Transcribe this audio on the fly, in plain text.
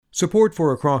Support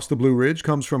for Across the Blue Ridge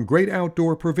comes from Great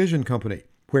Outdoor Provision Company,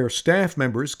 where staff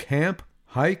members camp,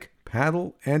 hike,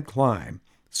 paddle, and climb,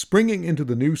 springing into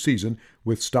the new season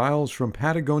with styles from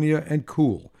Patagonia and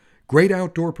Cool.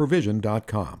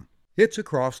 GreatOutdoorProvision.com. It's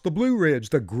Across the Blue Ridge,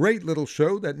 the great little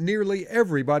show that nearly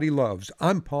everybody loves.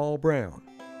 I'm Paul Brown.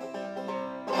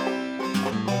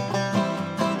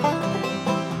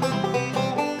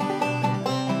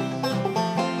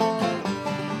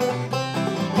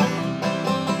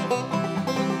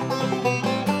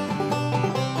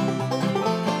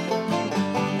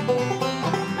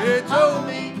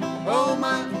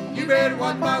 Better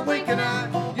watch my winking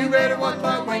eye. You better watch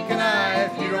my winking eye.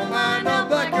 If you don't mind, I'll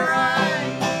black your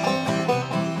eye.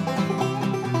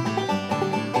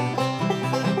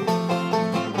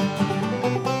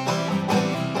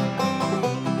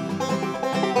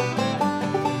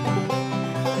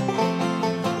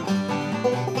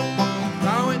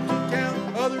 I went to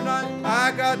town the other night.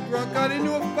 I got drunk, got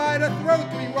into a fight. I threw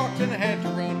 3 rocks and I had to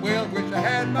run. Well, wish I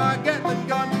had my Gatling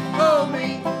gun. Oh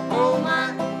me, oh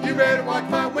my. You better watch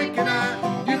my winking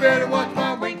eye. You better watch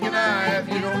my winking eye. If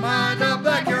you don't mind, I'll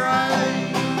black your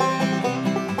eye.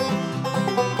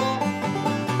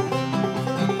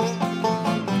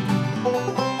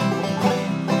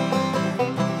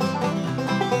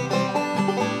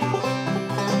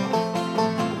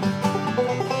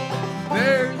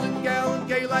 There's a gal in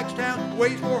Galax town,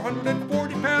 weighs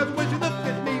 440 pounds. When she looks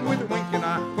at me with a winking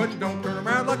eye, but she don't turn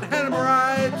around like the hand of her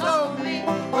eye. Oh me,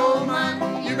 oh my.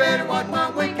 You better watch my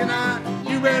winking eye.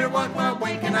 You better watch my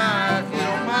winking eye. If you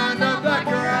don't mind, I'll black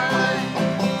your eye.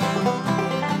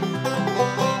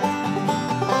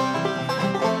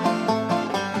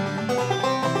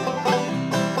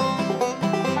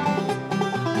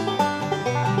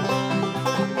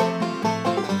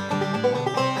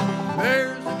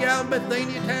 There's a gal in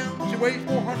Bethania town. She weighs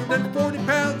 440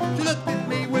 pounds. She looked at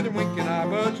me with a winking eye,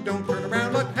 but she don't turn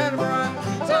around like the hand of her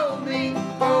eye. So me,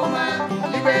 oh my.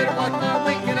 You better watch my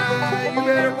winking eye. You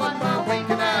better watch my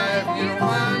winking eye. If you don't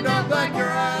mind, I'll black your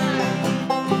eye.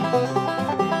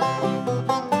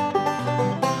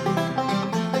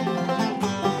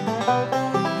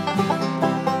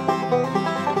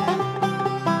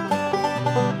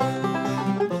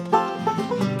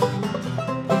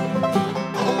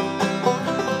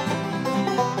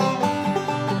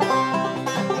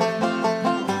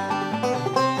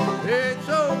 It's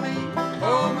oh me,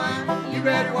 oh my. You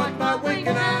better watch my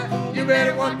winking eye. You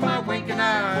better watch my winking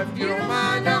eye. If you don't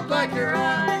mind, I'll black your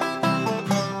eye.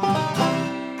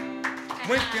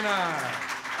 Winking eye.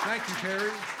 Thank you,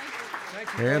 Terry.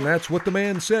 Thank you. And that's what the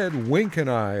man said, Winkin'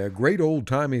 Eye, a great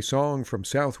old-timey song from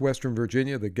southwestern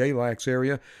Virginia, the Galax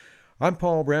area. I'm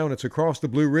Paul Brown. It's Across the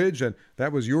Blue Ridge, and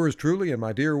that was yours truly and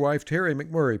my dear wife, Terry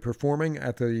McMurray, performing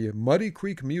at the Muddy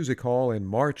Creek Music Hall in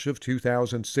March of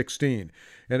 2016.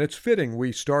 And it's fitting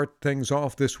we start things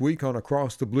off this week on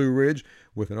Across the Blue Ridge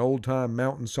with an old-time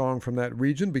mountain song from that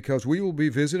region, because we will be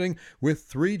visiting with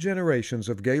 3 generations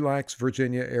of Galax,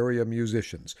 Virginia area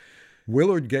musicians.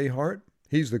 Willard Gayhart,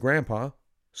 he's the grandpa,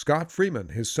 Scott Freeman,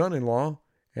 his son-in-law,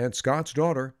 and Scott's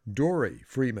daughter, Dory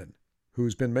Freeman,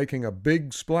 who's been making a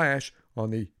big splash on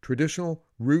the traditional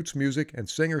roots music and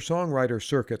singer-songwriter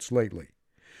circuits lately.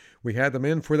 We had them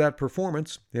in for that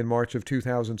performance in March of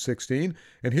 2016,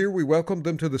 and here we welcomed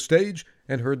them to the stage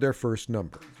and heard their first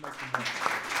number.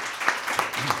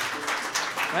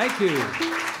 Thank you.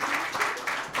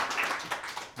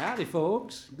 Howdy,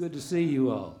 folks. Good to see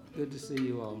you all. Good to see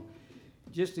you all.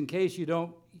 Just in case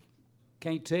you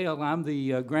can't tell, I'm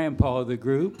the grandpa of the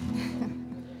group.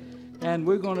 And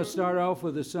we're going to start off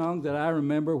with a song that I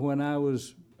remember when I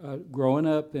was growing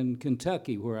up in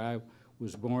Kentucky, where I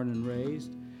was born and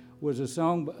raised. Was a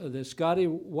song that Scotty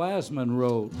Wiseman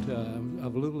wrote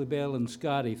of Lulu Bell and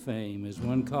Scotty fame, is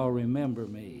one called Remember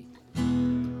Me.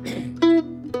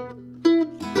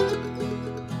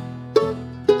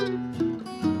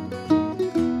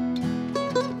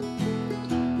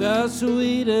 The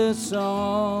sweetest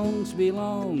songs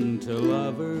belong to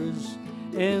lovers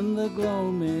in the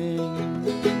gloaming.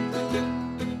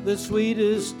 The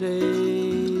sweetest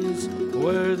days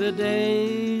were the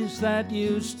days that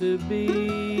used to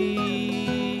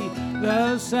be.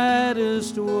 The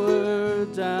saddest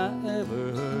words I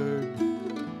ever heard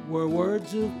were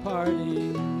words of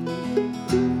parting.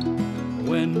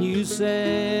 When you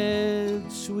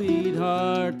said,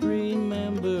 sweetheart,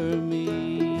 remember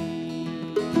me.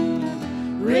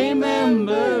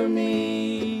 Remember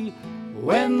me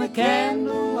when the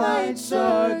candlelights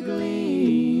are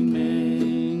gleaming.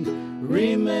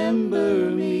 Remember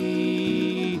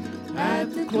me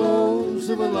at the close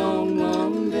of a long,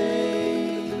 long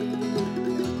day.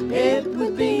 It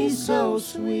would be so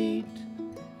sweet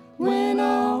when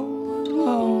all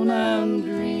alone I'm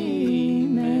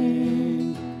dreaming,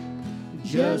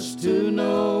 just to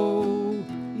know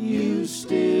you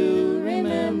still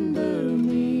remember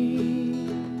me.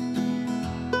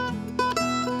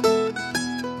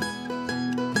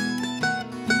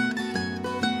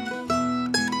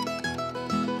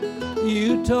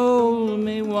 You told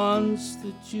me once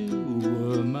that you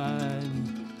were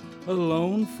mine,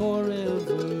 alone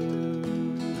forever,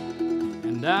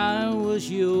 and I was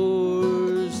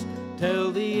yours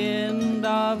till the end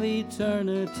of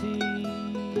eternity.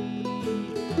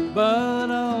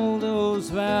 But all those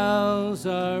vows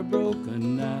are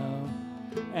broken now,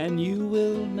 and you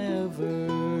will never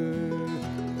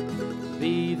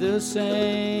be the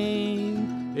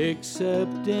same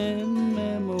except in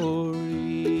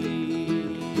memory.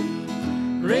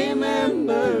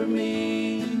 Remember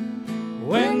me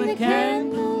when the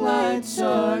candlelights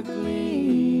are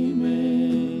gleaming.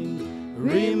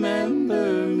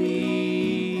 Remember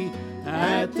me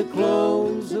at the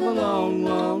close of a long,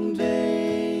 long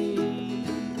day.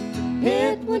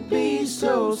 It would be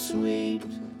so sweet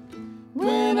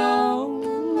when all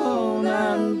alone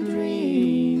I'm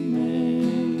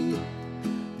dreaming,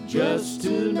 just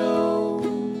to know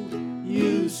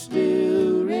you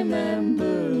still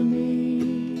remember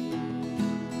me.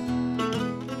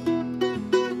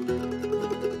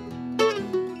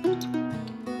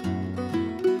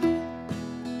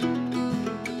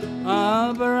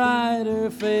 A brighter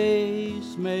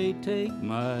face may take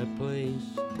my place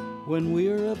when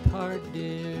we're apart,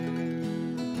 dear.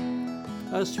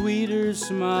 A sweeter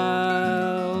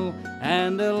smile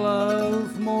and a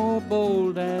love more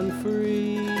bold and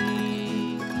free.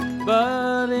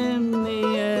 But in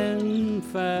the end,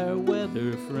 fair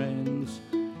weather friends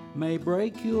may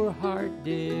break your heart,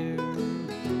 dear.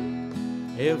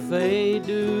 If they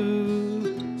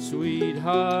do,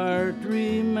 sweetheart,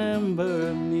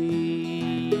 remember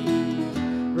me.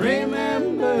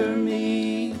 Remember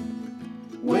me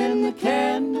when the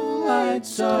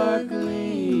candlelights are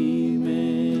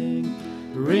gleaming.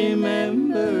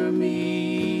 Remember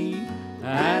me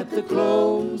at the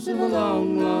close of a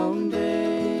long, long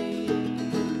day.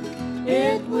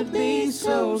 It would be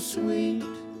so sweet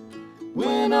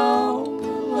when all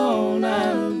alone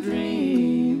I'm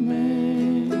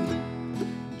dreaming,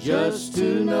 just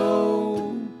to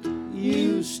know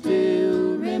you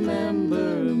still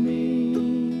remember me.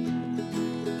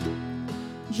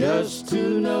 Just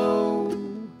to know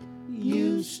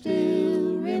you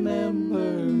still remember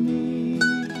me.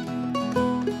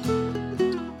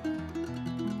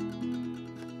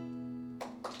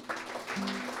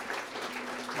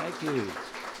 Thank you.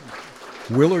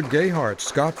 Willard Gayhart,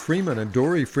 Scott Freeman, and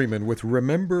Dory Freeman with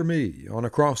Remember Me on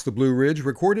Across the Blue Ridge,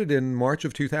 recorded in March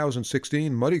of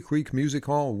 2016, Muddy Creek Music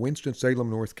Hall, Winston-Salem,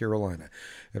 North Carolina,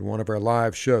 at one of our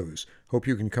live shows. Hope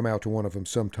you can come out to one of them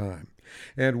sometime.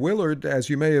 And Willard, as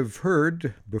you may have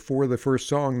heard before the first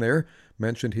song there,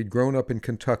 mentioned he'd grown up in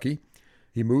Kentucky.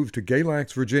 He moved to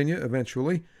Galax, Virginia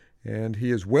eventually, and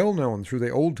he is well known through the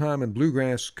old-time and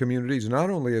bluegrass communities not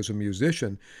only as a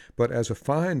musician, but as a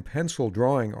fine pencil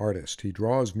drawing artist. He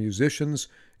draws musicians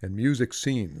and music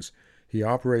scenes. He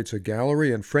operates a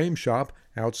gallery and frame shop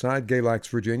outside Galax,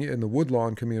 Virginia in the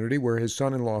Woodlawn community, where his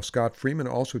son-in-law Scott Freeman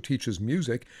also teaches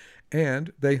music,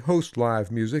 and they host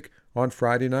live music on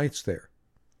Friday nights there.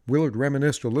 Willard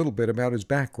reminisced a little bit about his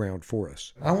background for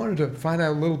us. I wanted to find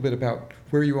out a little bit about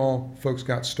where you all folks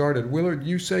got started. Willard,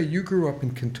 you say you grew up in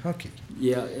Kentucky.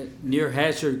 Yeah, near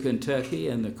Hazard, Kentucky,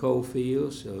 in the coal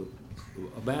fields, so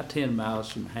about 10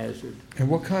 miles from Hazard. And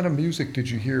what kind of music did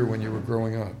you hear when you were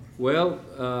growing up?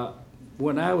 Well,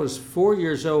 when I was 4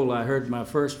 years old, I heard my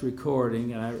first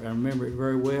recording, and I remember it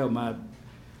very well. My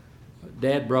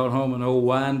dad brought home an old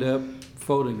wind-up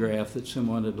photograph that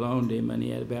someone had loaned him, and he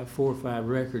had about 4 or 5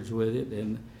 records with it,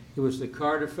 and it was the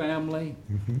Carter Family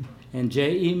and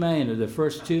J.E. Maynard. The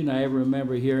first tune I ever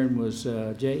remember hearing was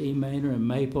J.E. Maynard and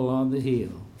Maple on the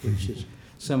Hill, which is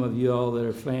some of you all that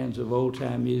are fans of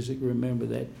old-time music remember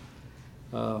that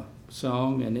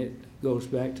song, and it goes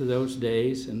back to those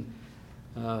days, and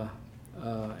then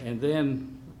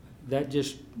that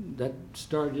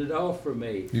started it off for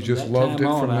me. You just loved it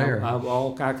from there.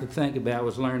 All I could think about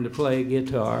was learning to play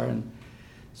guitar, and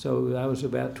so I was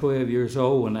about 12 years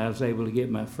old when I was able to get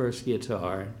my first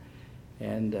guitar,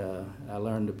 and I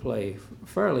learned to play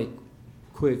fairly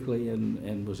quickly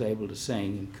and was able to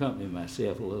sing and accompany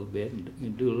myself a little bit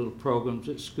and do little programs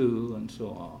at school and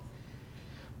so on.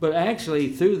 But actually,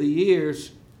 through the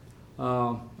years,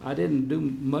 I didn't do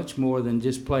much more than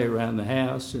just play around the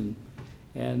house, and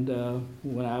And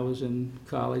when I was in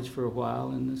college for a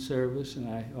while in the service, and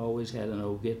I always had an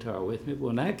old guitar with me. But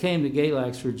when I came to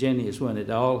Galax, Virginia is when it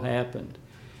all happened.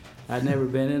 I'd never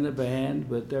been in a band,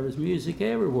 but there was music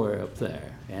everywhere up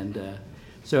there. And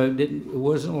so it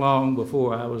wasn't long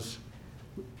before I was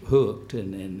hooked,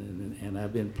 and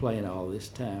I've been playing all this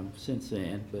time since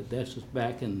then. But this was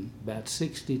back in about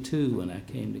 '62 when I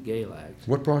came to Galax.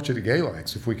 What brought you to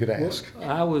Galax, if we could ask? Well,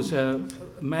 I was a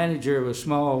manager of a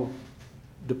small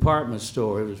department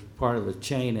store. It was part of a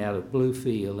chain out of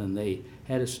Bluefield, and they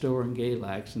had a store in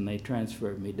Galax, and they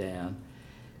transferred me down.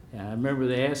 And I remember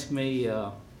they asked me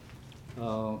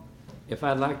if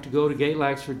I'd like to go to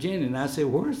Galax, Virginia, and I said,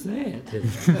 "Where's that?"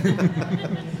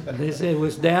 They said it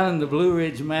was down in the Blue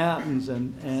Ridge Mountains,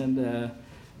 and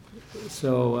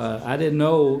so I didn't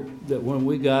know that when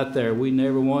we got there, we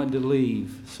never wanted to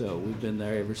leave. So we've been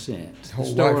there ever since. The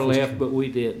store left, but we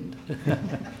didn't.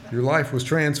 Your life was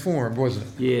transformed, wasn't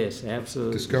it? Yes,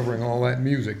 absolutely. Discovering all that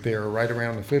music there right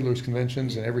around the Fiddlers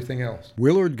Conventions and everything else.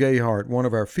 Willard Gayhart, one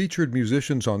of our featured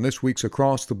musicians on this week's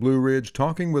Across the Blue Ridge,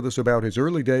 talking with us about his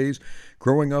early days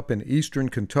growing up in eastern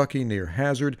Kentucky near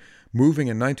Hazard, moving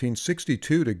in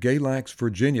 1962 to Galax,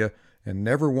 Virginia, and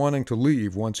never wanting to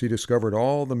leave once he discovered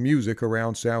all the music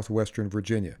around southwestern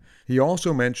Virginia. He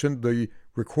also mentioned the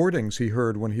recordings he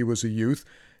heard when he was a youth,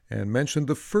 and mentioned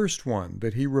the first one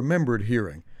that he remembered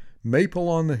hearing, Maple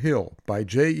on the Hill by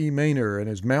J.E. Maynor and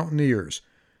his Mountaineers.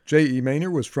 J.E.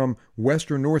 Maynor was from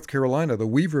western North Carolina, the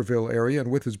Weaverville area, and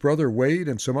with his brother Wade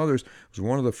and some others, was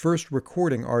one of the first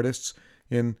recording artists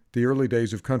in the early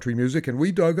days of country music, and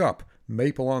we dug up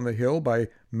Maple on the Hill by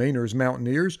Maynor's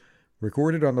Mountaineers,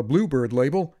 recorded on the Bluebird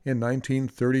label in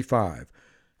 1935,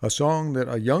 a song that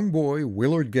a young boy,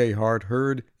 Willard Gayhart,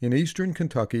 heard in eastern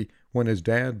Kentucky when his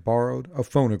dad borrowed a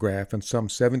phonograph and some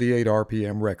 78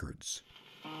 RPM records.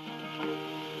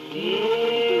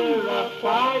 Here's a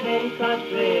quiet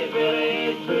country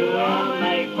village through a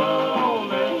maple on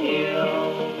the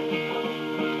hill.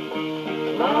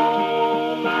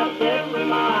 Long my every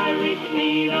my rich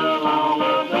needle long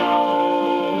ago.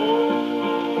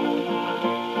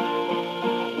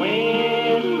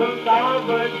 When the stars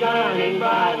were shining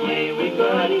brightly, we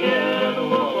could hear the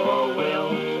whippoorwill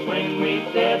when we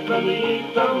sat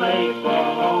beneath the maple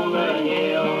on the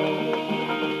hill.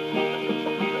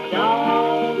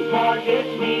 Don't forget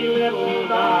me, little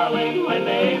darling, when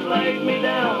they've laid me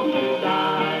down to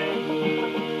die.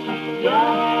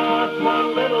 Just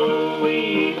one little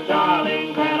sweet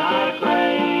darling that I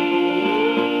crave.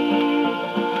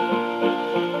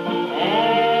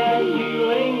 And you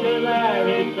linger there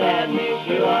in sadness,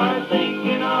 you are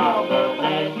thinking of the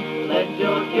past. Let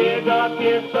your teardrop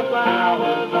kiss the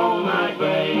flowers on my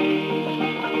grave.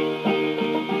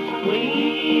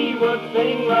 We would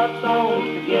sing love songs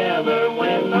together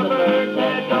when the birds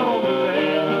had gone to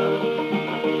rest.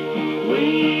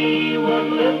 We would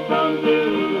listen to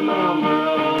the murmur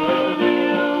of the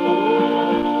hill.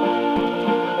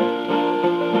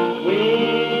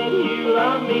 When you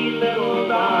love me, little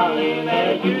darling,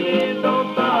 as you did those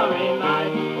starry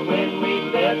nights when we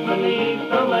sat beneath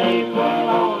the maple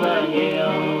on the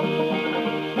hill.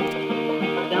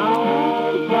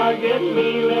 Don't forget me,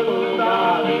 little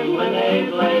darling, when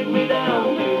they've laid me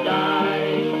down to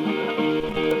die.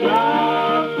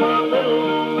 Just one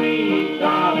little wee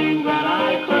darling that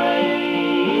I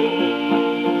crave.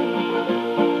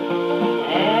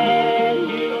 And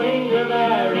you linger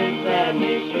there in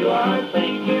sadness, you are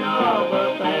thinking of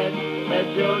the past. Let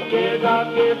your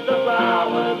teardrop kiss the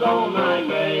flowers on my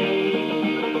grave.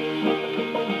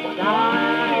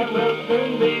 I will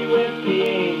soon be with the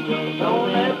angels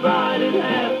on that bright and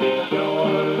happy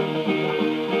shore.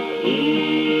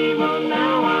 Even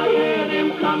now I hear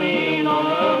them coming on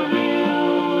the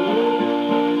hill.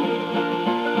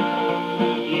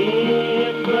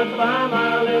 Yes, goodbye,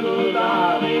 my little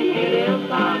darling, it is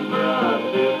time for us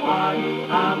to part.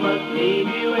 I must leave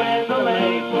you in the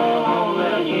maple on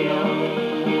the hill.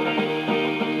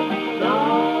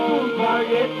 Don't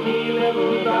forget me,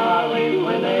 little darling,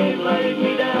 when they've laid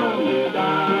me down to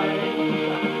die.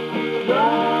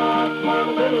 Just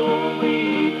one little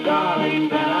wee darling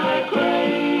that I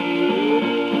crave.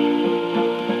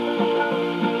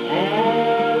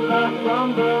 As I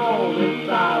slumber on in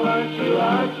silence, you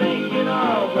are thinking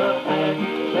of the past.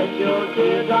 Let your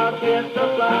teardrop kiss the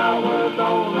flowers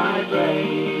on my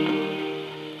grave.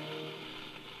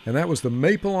 And that was the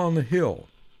Maple on the Hill,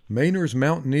 Maynor's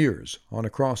Mountaineers, on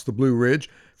Across the Blue Ridge,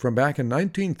 from back in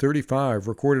 1935,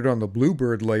 recorded on the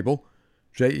Bluebird label.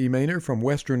 J.E. Maynor from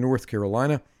western North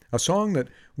Carolina, a song that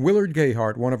Willard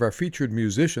Gayhart, one of our featured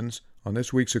musicians on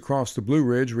this week's Across the Blue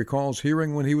Ridge, recalls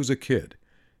hearing when he was a kid.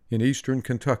 in eastern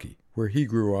Kentucky, where he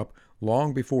grew up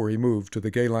long before he moved to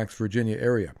the Galax, Virginia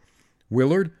area.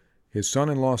 Willard, his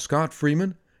son-in-law Scott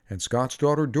Freeman, and Scott's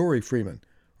daughter Dory Freeman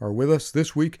are with us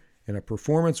this week in a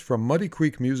performance from Muddy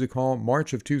Creek Music Hall,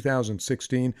 March of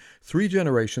 2016, three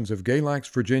generations of Galax,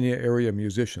 Virginia area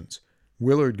musicians.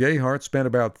 Willard Gayhart spent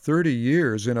about 30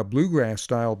 years in a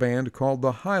bluegrass-style band called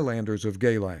the Highlanders of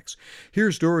Galax.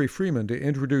 Here's Dory Freeman to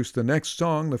introduce the next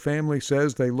song the family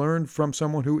says they learned from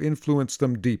someone who influenced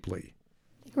them deeply.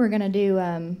 We're going to do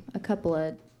a couple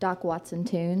of Doc Watson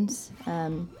tunes.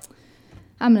 I'm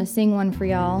going to sing one for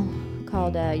y'all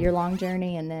called Your Long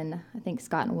Journey, and then I think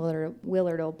Scott and Willard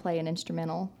will play an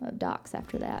instrumental of Doc's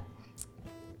after that.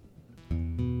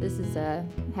 This is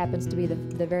happens to be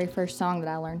the very first song that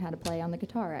I learned how to play on the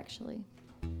guitar, actually.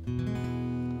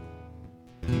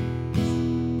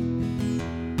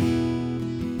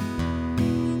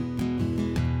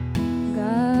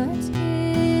 God's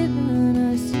given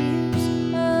us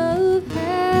years of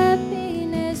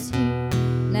happiness here.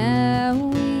 Now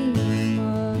we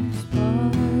must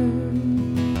part.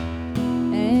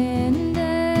 And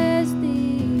as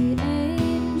the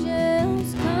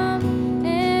angels come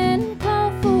and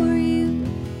call for you,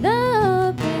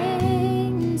 the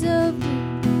pains of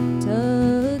grief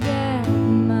tug at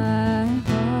my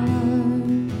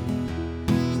heart.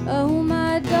 Oh,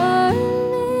 my darling,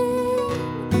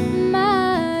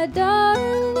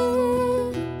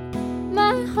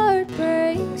 my heart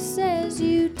breaks as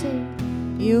you take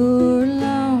your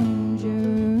long journey.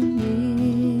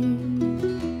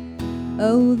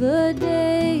 Oh, the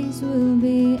days will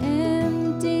be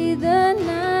empty, the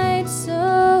nights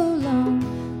so long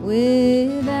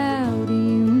without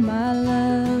you, my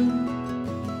love.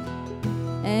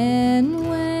 And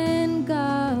when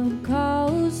God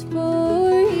calls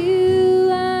for you,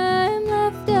 I'm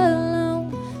left alone,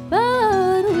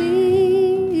 but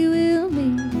we will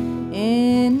meet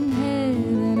in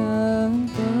heaven above.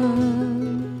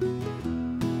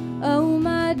 Oh,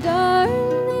 my darling,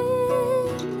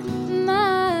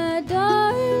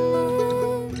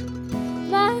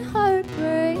 my heart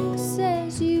breaks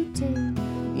as you take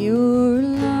your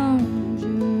long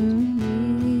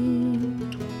journey.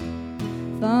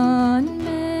 Fond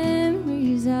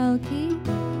memories I'll keep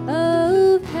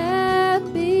of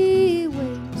happy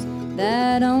ways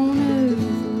that on earth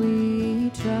we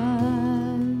tried.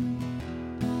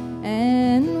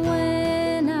 And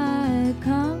when I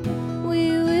come,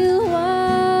 we will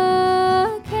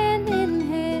walk hand in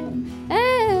hand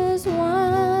as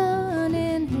one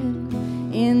in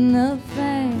heaven in the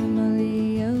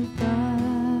family of God.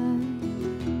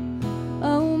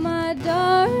 Oh, my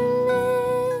darling,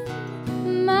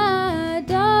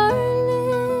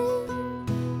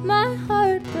 my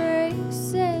heart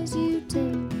breaks as you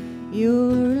take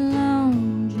your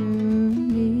long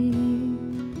journey.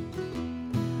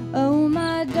 Oh,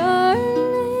 my darling,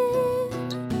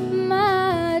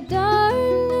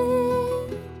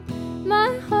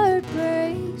 my heart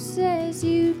breaks as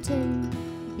you take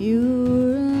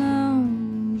your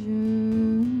long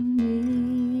journey.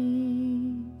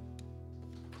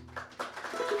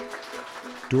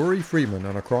 Dory Freeman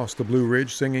on Across the Blue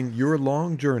Ridge singing Your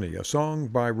Long Journey, a song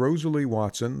by Rosalie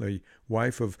Watson, the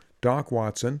wife of Doc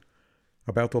Watson,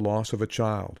 about the loss of a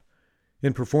child.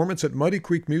 In performance at Muddy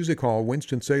Creek Music Hall,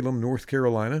 Winston-Salem, North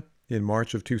Carolina, in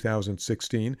March of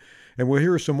 2016. And we'll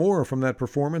hear some more from that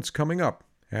performance coming up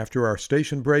after our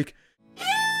station break.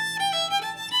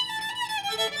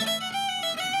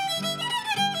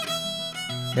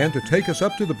 And to take us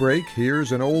up to the break,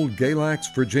 here's an old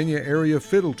Galax, Virginia area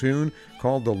fiddle tune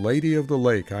called The Lady of the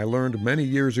Lake. I learned many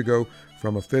years ago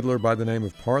from a fiddler by the name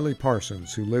of Parley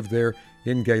Parsons, who lived there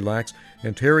in Galax.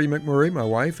 And Terry McMurray, my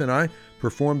wife, and I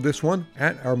performed this one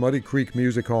at our Muddy Creek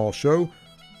Music Hall show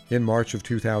in March of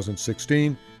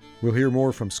 2016. We'll hear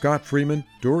more from Scott Freeman,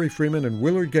 Dory Freeman, and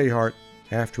Willard Gayhart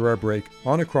after our break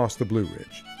on Across the Blue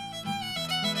Ridge.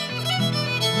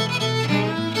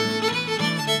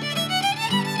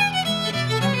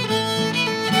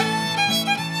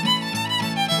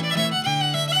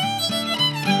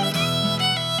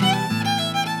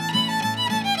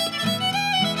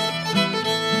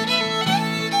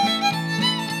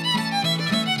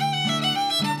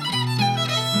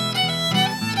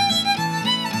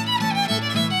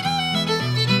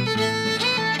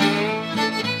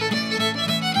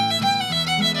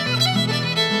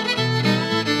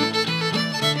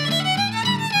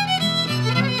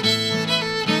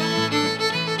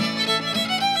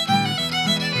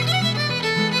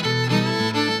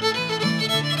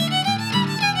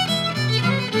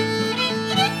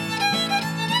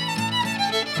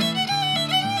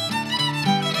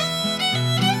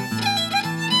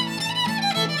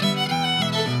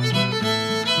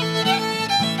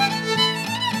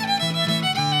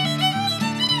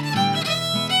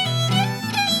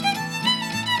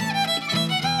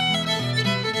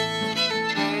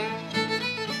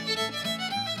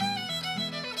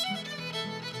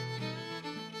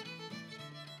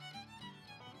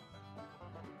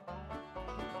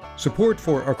 Support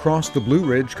for Across the Blue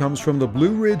Ridge comes from the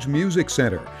Blue Ridge Music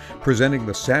Center, presenting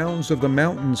the Sounds of the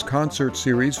Mountains concert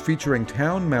series featuring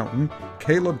Town Mountain,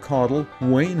 Caleb Caudle,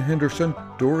 Wayne Henderson,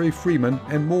 Dory Freeman,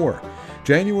 and more.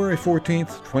 January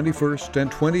 14th, 21st,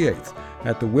 and 28th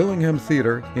at the Willingham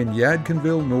Theater in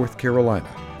Yadkinville, North Carolina.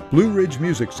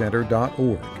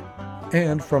 BlueRidgeMusicCenter.org.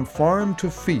 And from Farm to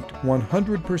Feet,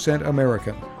 100%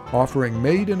 American, offering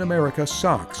made-in-America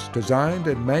socks designed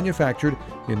and manufactured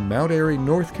in Mount Airy,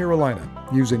 North Carolina,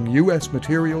 using U.S.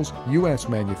 materials, U.S.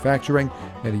 manufacturing,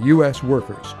 and U.S.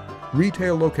 workers.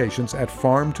 Retail locations at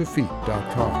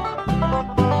farmtofeet.com.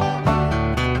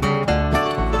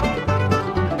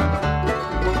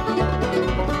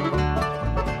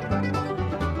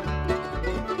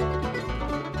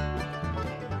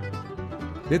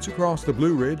 It's Across the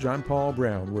Blue Ridge. I'm Paul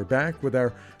Brown. We're back with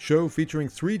our show featuring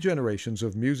 3 generations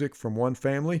of music from one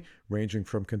family, ranging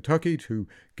from Kentucky to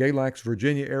Galax,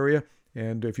 Virginia area.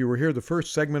 And if you were here the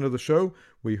first segment of the show,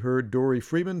 we heard Dory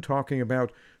Freeman talking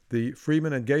about the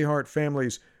Freeman and Gayhart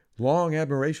family's long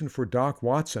admiration for Doc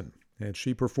Watson. And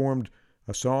she performed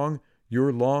a song,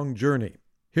 Your Long Journey.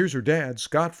 Here's her dad,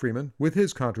 Scott Freeman, with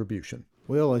his contribution.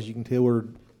 Well, as you can tell, we're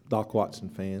Doc Watson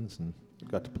fans, and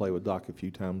got to play with Doc a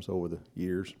few times over the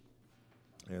years.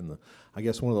 And I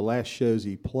guess one of the last shows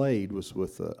he played was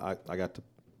with, I got to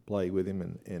play with him,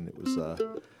 and it was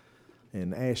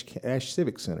in Ash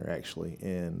Civic Center, actually.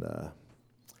 And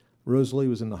Rosalie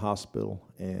was in the hospital,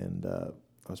 and I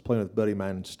was playing with a buddy of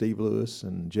mine, Steve Lewis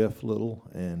and Jeff Little,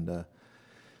 and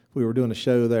we were doing a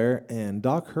show there, and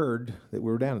Doc heard that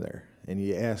we were down there, and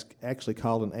he actually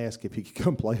called and asked if he could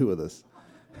come play with us,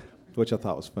 which I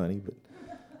thought was funny,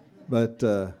 But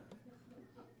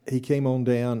he came on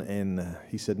down, and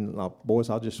he said, no, boys,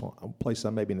 I'll play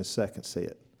some maybe in the second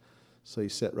set. So he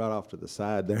sat right off to the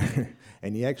side there,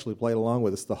 and he actually played along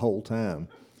with us the whole time.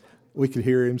 We could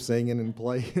hear him singing and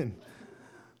playing,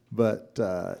 but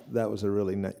that was a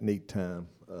really neat time.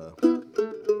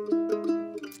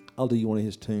 I'll do you one of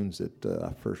his tunes that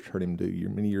I first heard him do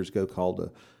many years ago called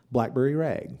Blackberry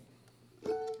Rag.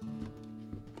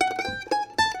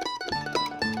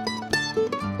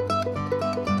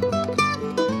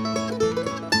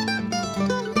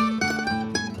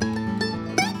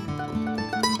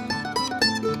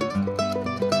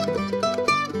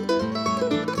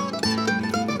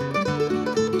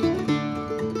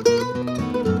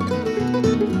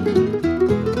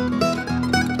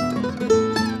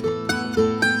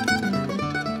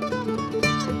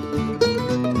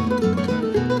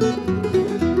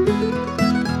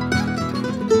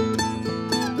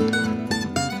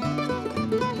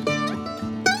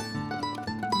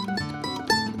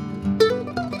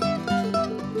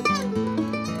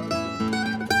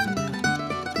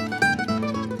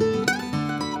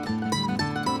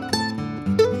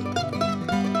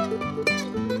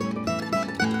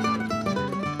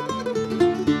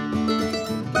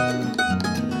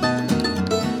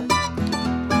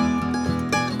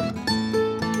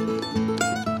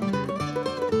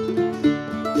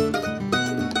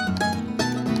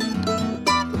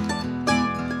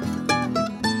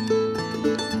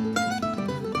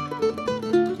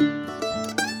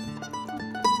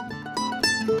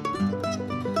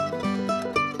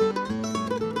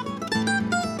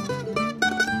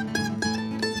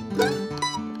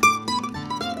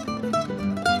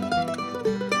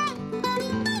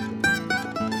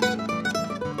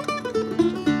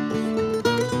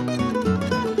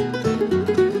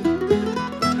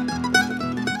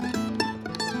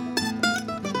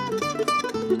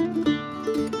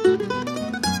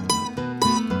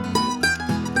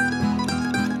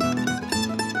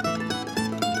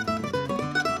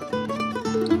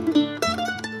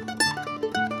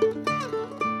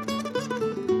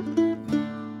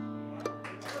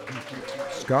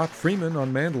 Scott Freeman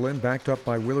on mandolin, backed up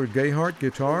by Willard Gayhart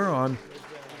guitar on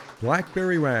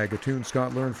Blackberry Rag, a tune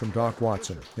Scott learned from Doc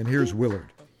Watson. And here's Willard.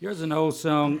 Here's an old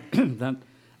song that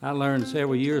I learned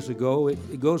several years ago.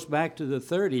 It goes back to the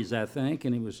 30s, I think,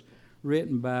 and it was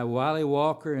written by Wally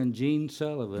Walker and Gene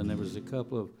Sullivan. There was a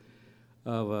couple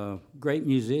of great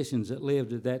musicians that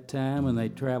lived at that time, and they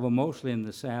traveled mostly in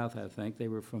the South, I think. They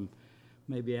were from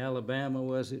maybe Alabama,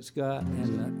 was it, Scott?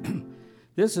 And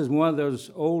this is one of those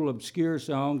old obscure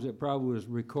songs that probably was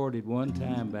recorded one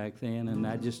time back then, and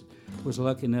I just was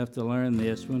lucky enough to learn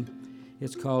this one.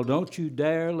 It's called Don't You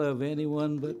Dare Love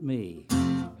Anyone But Me.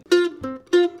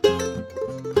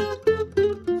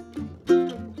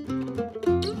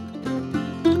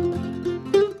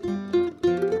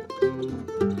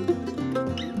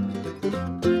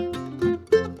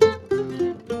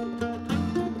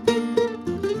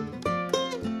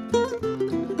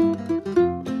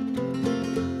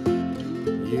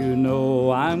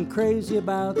 know I'm crazy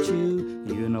about you.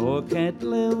 You know I can't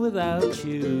live without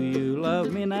you. You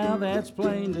love me now, that's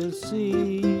plain to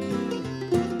see.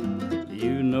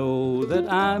 You know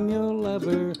that I'm your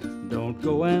lover. Don't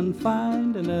go and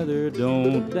find another.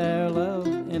 Don't dare love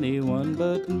anyone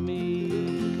but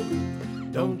me.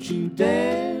 Don't you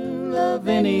dare love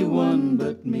anyone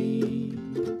but me.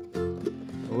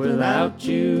 Without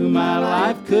you, my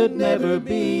life could never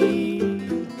be.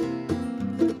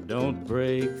 Don't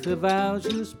break the vows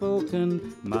you've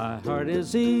spoken. My heart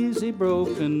is easy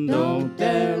broken. Don't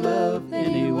dare love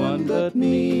anyone but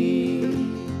me.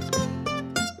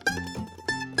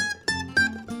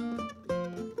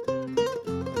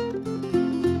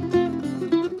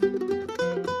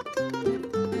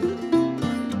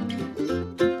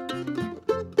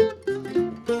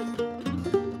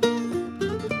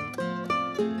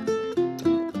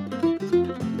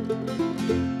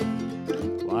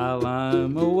 While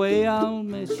I'm away, I'll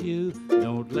miss you.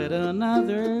 Don't let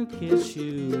another kiss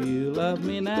you. You love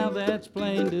me now, that's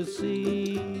plain to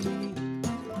see.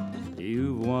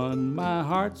 You've won my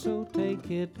heart, so take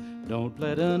it. Don't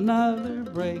let another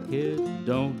break it.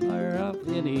 Don't love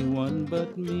anyone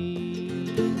but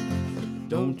me.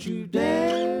 Don't you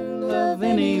dare love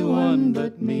anyone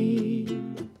but me.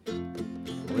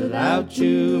 Without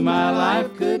you, my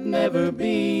life could never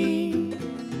be.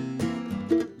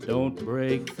 Don't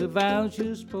break the vows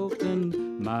you've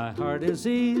spoken. My heart is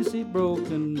easy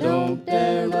broken. Don't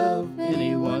dare love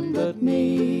anyone but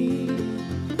me.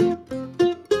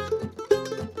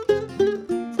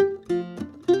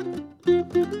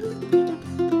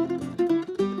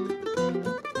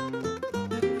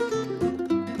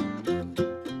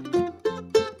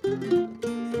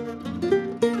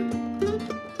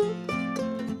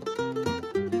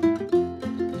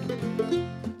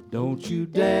 Don't you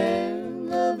dare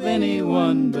love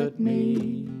anyone but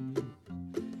me.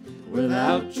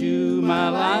 Without you, my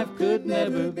life could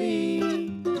never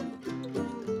be.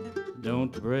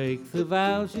 Don't break the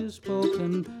vows you've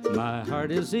spoken. My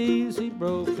heart is easy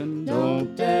broken.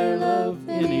 Don't dare love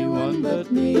anyone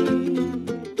but me.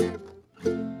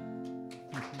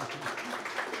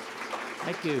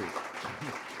 Thank you.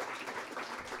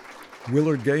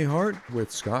 Willard Gayhart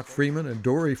with Scott Freeman and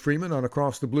Dory Freeman on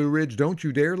Across the Blue Ridge. Don't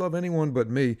You Dare Love Anyone But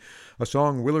Me, a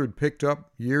song Willard picked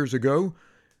up years ago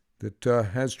that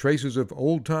has traces of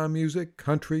old-time music,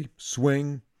 country,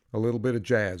 swing, a little bit of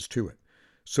jazz to it.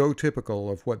 So typical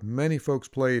of what many folks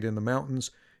played in the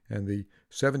mountains and the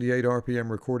 78 RPM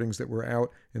recordings that were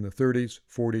out in the 30s,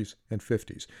 40s, and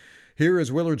 50s. Here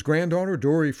is Willard's granddaughter,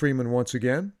 Dory Freeman, once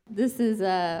again. This is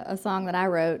a song that I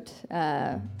wrote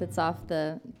that's off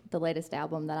the latest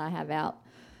album that I have out.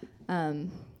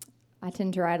 I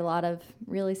tend to write a lot of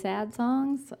really sad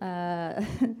songs.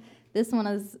 This one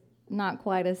is not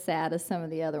quite as sad as some of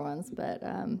the other ones, but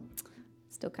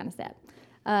still kind of sad.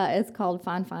 It's called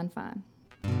Fine, Fine, Fine.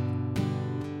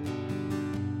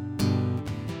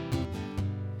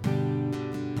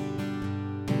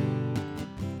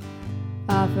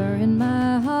 Offering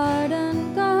my heart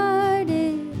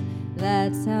unguarded,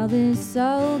 that's how this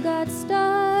all got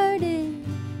started.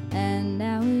 And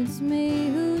now it's me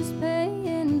who's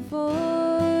paying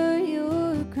for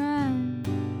your crime.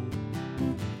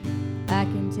 I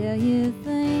can tell you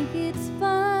think it's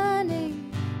funny,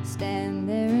 stand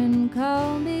there and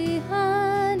call me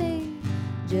honey,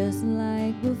 just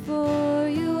like before.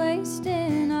 You're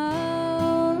wasting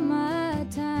all my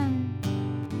time.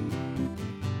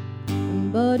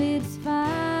 But it's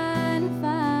fine,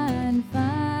 fine,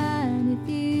 fine if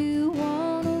you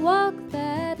wanna walk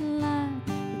that line.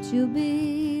 But you'll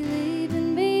be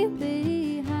leaving me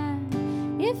behind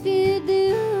if you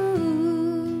do,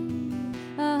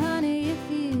 honey, if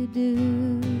you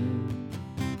do.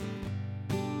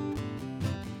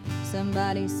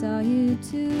 Somebody saw you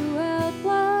two out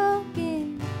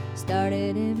walking,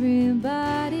 started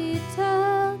everybody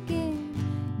talking.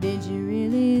 Did you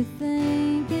really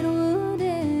think it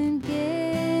wouldn't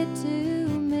get to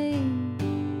me?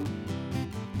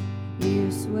 You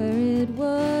swear it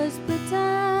was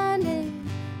platonic.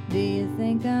 Do you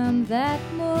think I'm that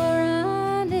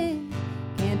moronic?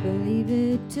 Can't believe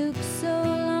it took so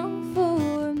long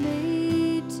for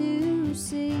me to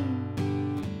see.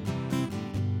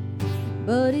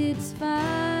 But it's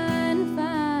fine,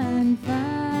 fine,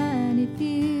 fine if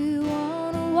you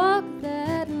wanna walk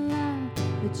that line.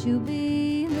 But you'll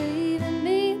be leaving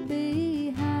me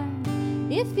behind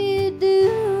if you do,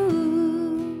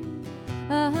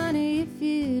 honey, if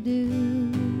you do.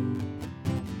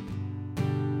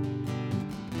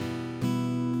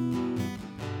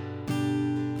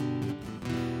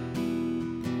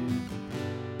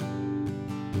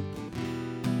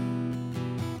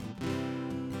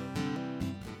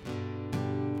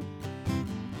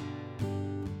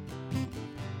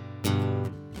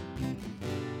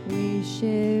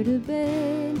 shared a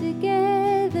bed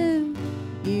together.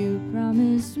 You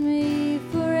promised me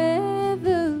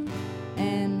forever,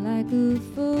 and like a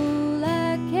fool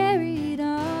I carried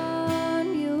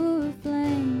on your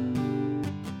flame.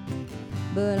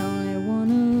 But only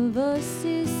one of us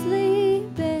is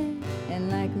sleeping, and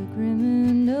like a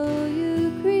criminal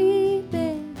you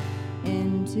creeping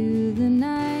into the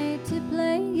night to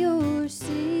play your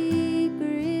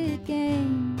secret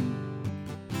game.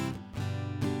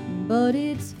 But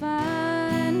it's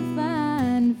fine,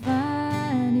 fine,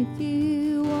 fine if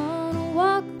you wanna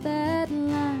walk that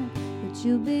line, but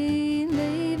you'll be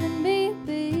leaving me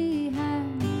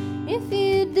behind if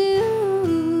you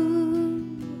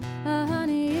do,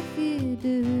 honey, if you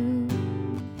do,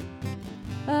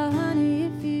 honey,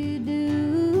 if you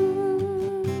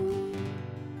do.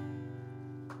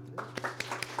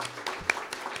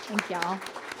 Thank y'all.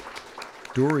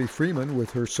 Dory Freeman with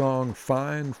her song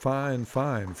Fine, Fine,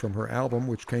 Fine from her album,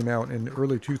 which came out in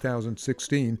early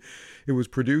 2016. It was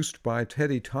produced by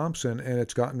Teddy Thompson, and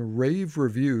it's gotten rave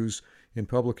reviews in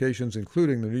publications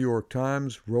including the New York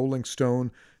Times, Rolling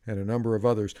Stone, and a number of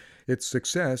others. Its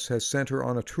success has sent her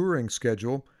on a touring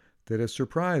schedule that has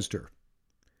surprised her.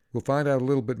 We'll find out a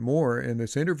little bit more in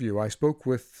this interview. I spoke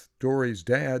with Dory's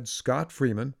dad, Scott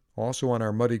Freeman, also on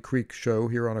our Muddy Creek show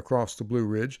here on Across the Blue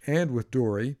Ridge, and with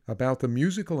Dory about the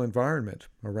musical environment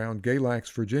around Galax,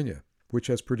 Virginia, which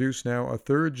has produced now a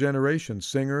third-generation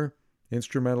singer,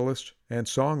 instrumentalist, and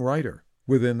songwriter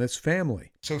within this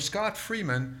family. So Scott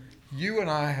Freeman, you and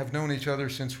I have known each other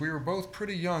since we were both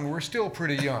pretty young. We're still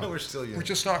pretty young. We're still young. We're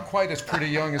just not quite as pretty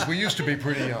young as we used to be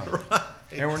pretty young. Right.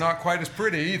 And we're not quite as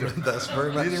pretty either. That's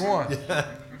very much. Either one. Yeah.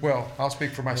 Well, I'll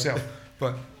speak for myself.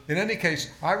 But in any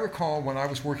case, I recall when I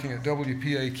was working at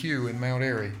WPAQ in Mount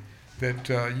Airy that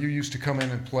you used to come in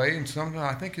and play, and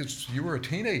I think you were a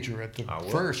teenager at the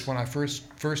first, when I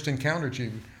first encountered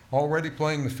you, already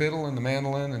playing the fiddle and the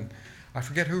mandolin, and I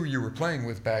forget who you were playing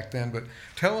with back then, but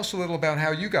tell us a little about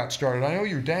how you got started. I know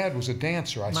your dad was a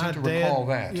dancer. I seem to recall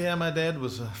that. Yeah, my dad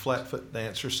was a flat-foot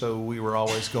dancer, so we were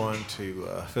always going to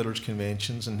fiddlers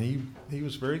conventions, and he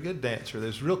was a very good dancer. It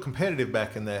was real competitive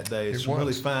back in that day. It's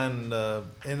really fun,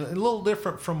 and a little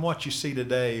different from what you see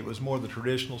today. It was more the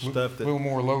traditional stuff. A little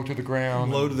more low to the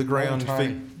ground. Low to the ground.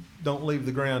 Feet don't leave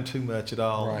the ground too much at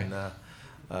all. Right. And,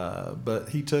 but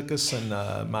he took us, and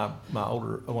my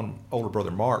older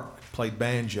brother Mark played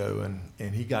banjo,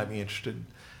 and he got me interested,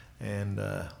 and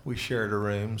we shared a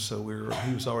room, so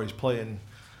he was always playing.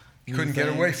 Couldn't get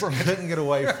away from it. Couldn't get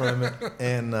away from it,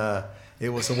 and it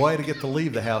was a way to get to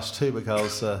leave the house too,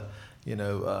 because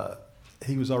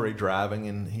he was already driving,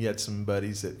 and he had some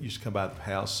buddies that used to come by the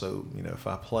house. So if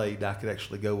I played, I could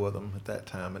actually go with them at that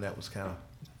time, and that was kind of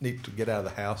neat to get out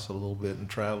of the house a little bit and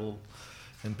travel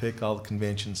and pick all the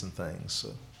conventions and things.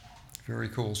 So. Very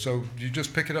cool. So you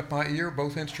just pick it up by ear,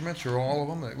 both instruments, or all of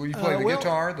them? Will you play the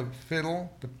guitar, the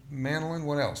fiddle, the mandolin,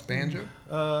 what else? Banjo?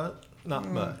 Not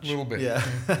much. A little bit. Yeah.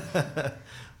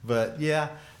 But yeah,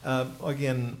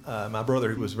 again, my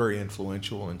brother, who was very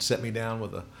influential, and set me down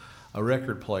with a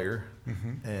record player,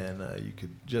 and you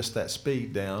could adjust that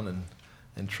speed down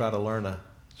and try to learn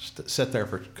sit there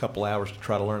for a couple hours to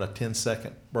try to learn a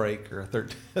 10-second break or a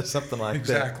 13, something like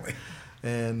exactly. that.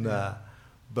 And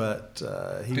but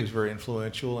he was very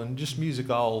influential, and just music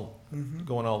going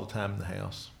all the time in the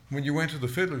house. When you went to the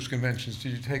fiddlers conventions,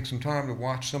 did you take some time to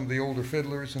watch some of the older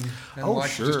fiddlers and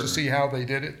sure. just to see how they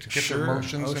did it, to get their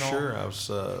motions and all? Sure. I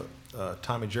was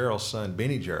Tommy Gerald's son,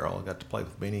 Benny Gerald. I got to play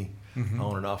with Benny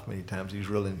on and off many times. He was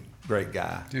a really great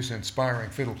guy. He was an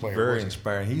inspiring fiddle player. Very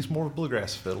inspiring. He's more of a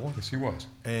bluegrass fiddle. Yes, he was.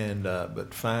 And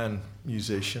but fine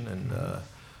musician, and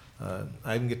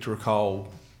I even get to recall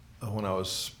when I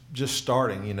was just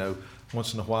starting.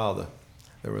 Once in a while,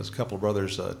 there was a couple of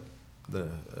brothers,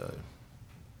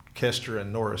 Kester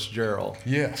and Norris Gerald.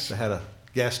 Yes. They had a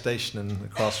gas station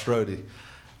across the road.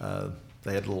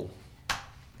 They had a little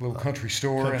country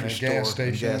store and a gas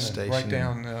station right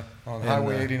down on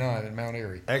Highway 89 in Mount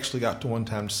Airy. Actually got to one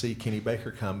time to see Kenny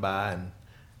Baker come by,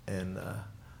 and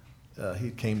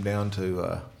he came down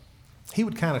to he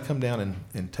would kind of come down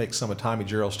and take some of Tommy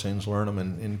Gerald's tunes, learn them,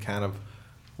 and kind of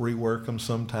rework them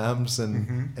sometimes.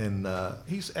 And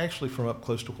he's actually from up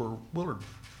close to where Willard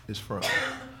is from.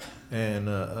 And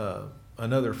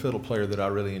another fiddle player that I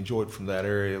really enjoyed from that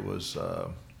area was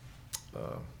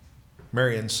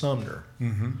Marion Sumner.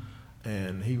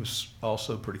 And he was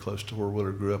also pretty close to where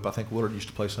Willard grew up. I think Willard used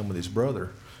to play some with his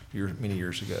brother many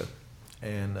years ago.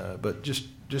 and but just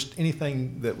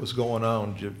anything that was going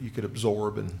on, you could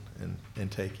absorb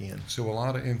and take in. So a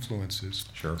lot of influences.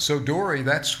 Sure. So Dory,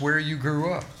 that's where you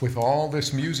grew up with all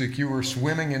this music. You were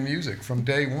swimming in music from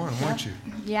day one, weren't you?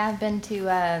 Yeah, I've been to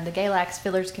the Galax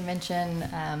Fillers Convention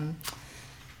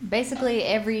basically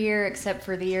every year except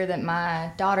for the year that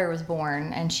my daughter was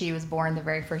born, and she was born the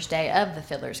very first day of the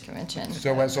Fiddlers Convention.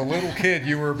 So as a little kid,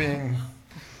 you were being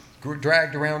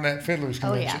dragged around that Fiddlers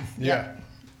Convention. Oh, yeah. Yep.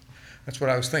 That's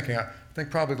what I was thinking. I think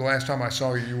probably the last time I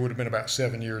saw you, you would have been about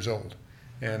 7 years old.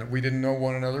 And we didn't know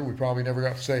one another. We probably never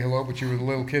got to say hello, but you were the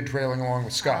little kid trailing along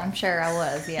with Scott. I'm sure I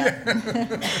was,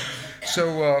 yeah.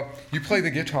 So you play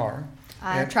the guitar.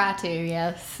 I try to,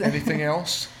 yes. Anything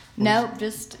else? Nope,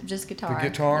 just guitar. The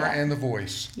guitar yeah. and the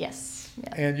voice. Yes.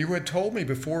 Yeah. And you had told me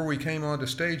before we came onto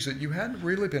stage that you hadn't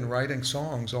really been writing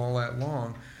songs all that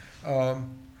long.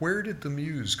 Where did the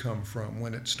muse come from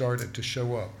when it started to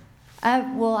show up?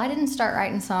 Well, I didn't start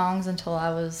writing songs until I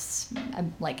was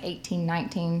like 18,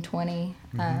 19, 20.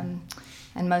 Mm-hmm.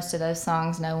 And most of those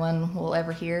songs no one will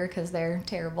ever hear because they're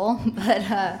terrible. But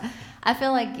I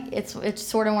feel like it's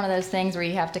sort of one of those things where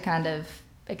you have to kind of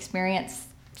experience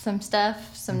some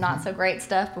stuff, some mm-hmm. not so great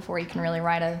stuff before you can really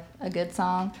write a good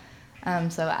song.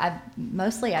 So I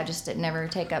just didn't ever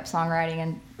take up songwriting,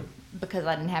 and because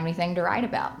I didn't have anything to write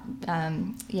about.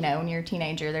 When you're a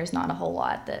teenager, there's not a whole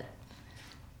lot that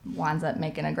winds up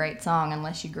making a great song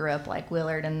unless you grew up like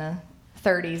Willard in the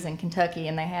 30s in Kentucky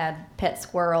and they had pet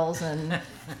squirrels and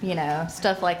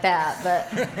stuff like that.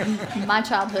 But my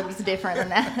childhood was different than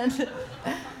that.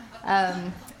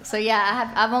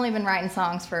 I've only been writing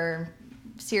songs for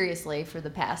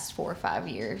the past 4 or 5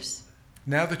 years.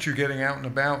 Now that you're getting out and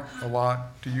about a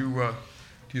lot, do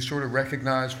you sort of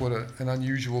recognize what an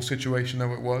unusual situation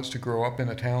though it was to grow up in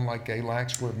a town like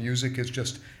Galax where music is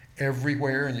just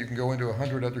everywhere and you can go into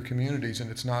 100 other communities and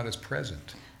it's not as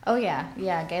present? Oh yeah.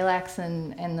 Galax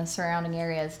and the surrounding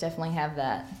areas definitely have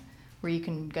that, where you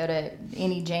can go to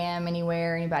any jam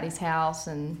anywhere, anybody's house,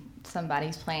 and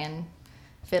somebody's playing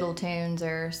fiddle tunes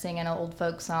or singing old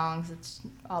folk songs. It's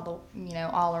all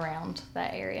around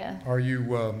that area. Are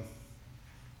you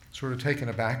sort of taken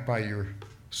aback by your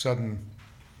sudden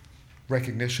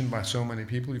recognition by so many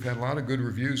people? You've had a lot of good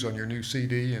reviews on your new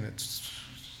CD, and it's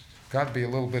got to be a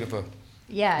little bit of a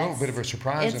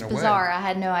surprise in a way. It's bizarre. I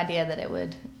had no idea that it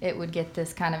would get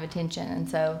this kind of attention, and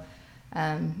so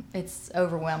it's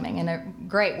overwhelming in a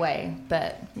great way.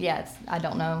 But yeah, I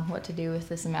don't know what to do with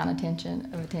this amount of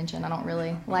attention. I don't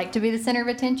really like to be the center of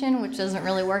attention, which doesn't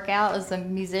really work out as a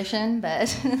musician,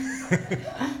 but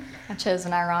I chose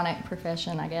an ironic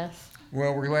profession, I guess.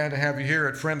 Well, we're glad to have you here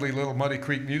at friendly little Muddy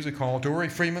Creek Music Hall. Dory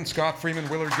Freeman, Scott Freeman,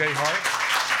 Willard Gayhart.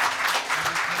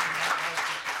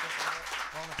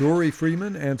 Dory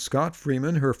Freeman and Scott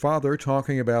Freeman, her father,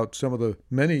 talking about some of the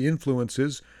many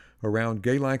influences around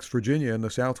Galax, Virginia, in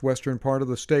the southwestern part of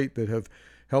the state that have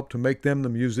helped to make them the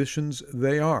musicians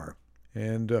they are.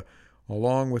 And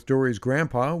along with Dory's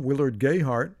grandpa, Willard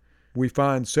Gayhart, we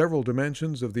find several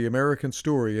dimensions of the American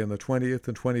story in the 20th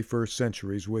and 21st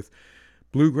centuries, with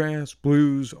bluegrass,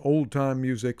 blues, old-time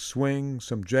music, swing,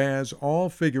 some jazz, all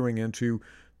figuring into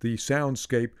the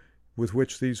soundscape with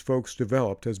which these folks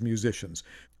developed as musicians.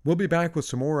 We'll be back with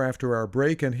some more after our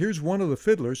break, and here's one of the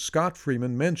fiddlers Scott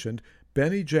Freeman mentioned,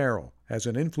 Benny Jarrell, as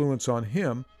an influence on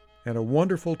him, and a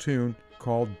wonderful tune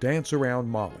called Dance Around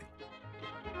Molly.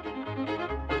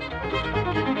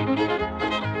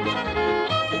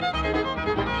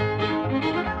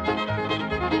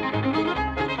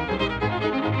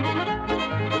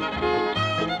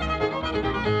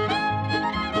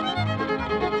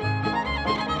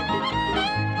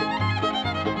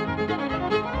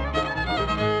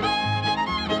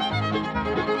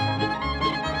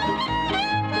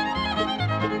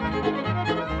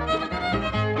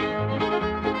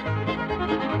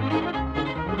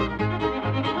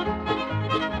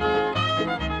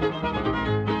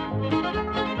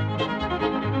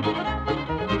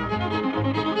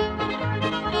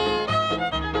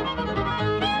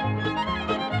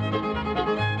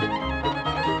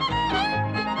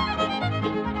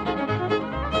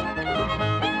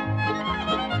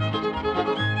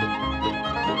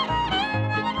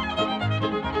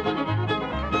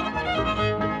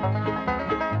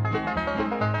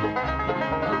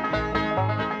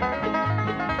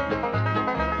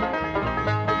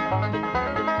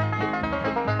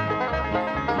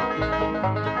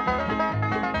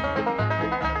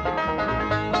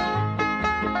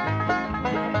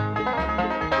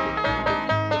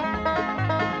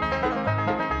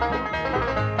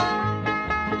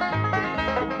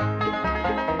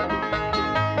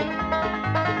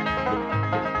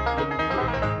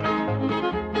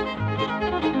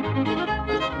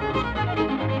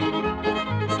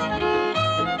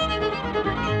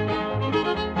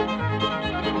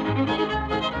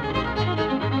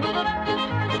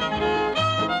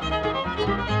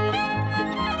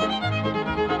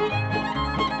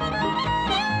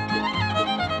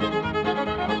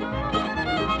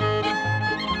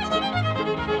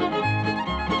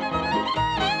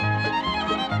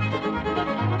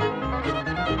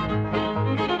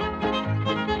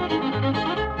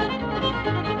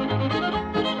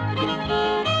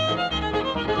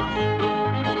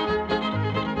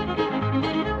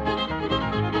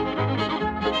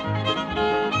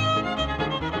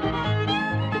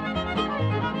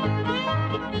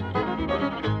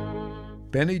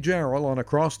 Benny Jarrell on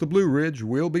Across the Blue Ridge.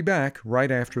 We'll be back right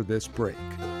after this break.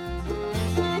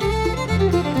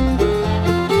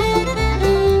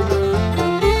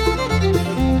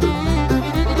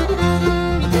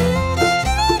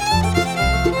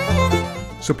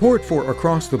 Support for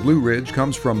Across the Blue Ridge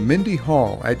comes from Mindy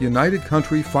Hall at United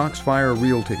Country Foxfire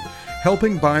Realty,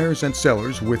 helping buyers and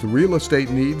sellers with real estate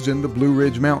needs in the Blue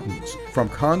Ridge Mountains. From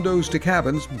condos to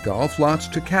cabins, golf lots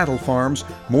to cattle farms,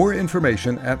 more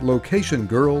information at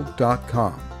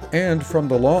locationgirl.com. And from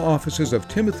the law offices of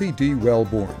Timothy D.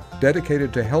 Wellborn,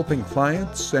 dedicated to helping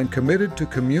clients and committed to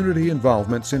community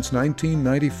involvement since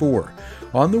 1994.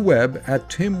 On the web at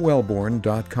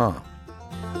timwellborn.com.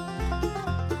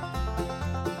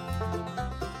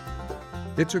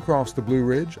 It's Across the Blue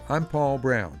Ridge. I'm Paul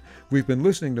Brown. We've been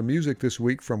listening to music this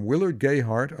week from Willard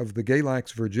Gayhart of the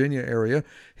Galax, Virginia area,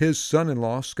 his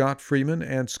son-in-law Scott Freeman,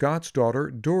 and Scott's daughter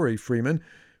Dory Freeman,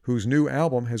 whose new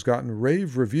album has gotten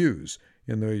rave reviews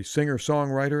in the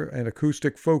singer-songwriter and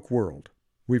acoustic folk world.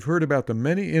 We've heard about the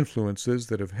many influences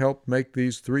that have helped make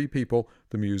these three people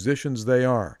the musicians they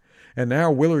are. And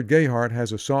now Willard Gayhart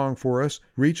has a song for us,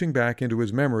 reaching back into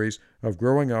his memories of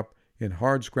growing up in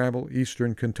hardscrabble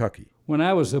eastern Kentucky. When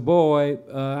I was a boy,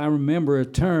 I remember a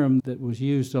term that was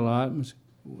used a lot, and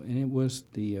it was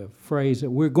the phrase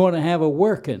that we're going to have a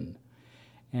workin'.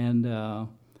 And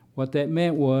what that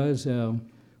meant was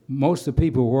most of the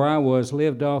people where I was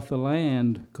lived off the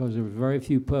land because there were very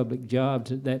few public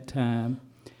jobs at that time,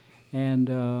 and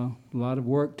a lot of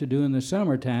work to do in the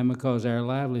summertime because our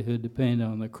livelihood depended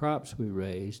on the crops we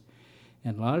raised.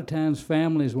 And a lot of times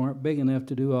families weren't big enough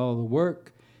to do all the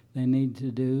work they needed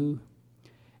to do,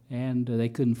 and they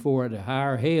couldn't afford to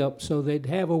hire help, so they'd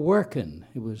have a workin'.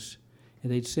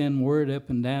 They'd send word up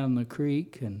and down the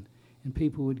creek, and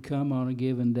people would come on a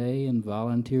given day and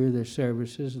volunteer their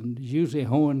services, and usually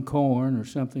hoeing corn or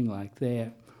something like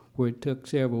that, where it took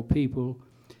several people,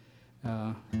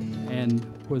 and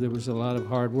where there was a lot of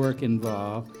hard work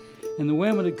involved. And the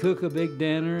women would cook a big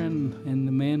dinner, and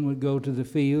the men would go to the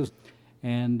fields,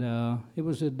 and it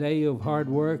was a day of hard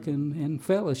work and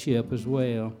fellowship as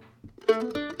well.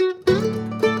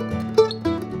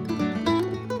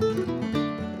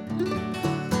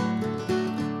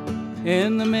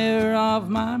 In the mirror of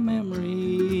my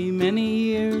memory, many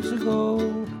years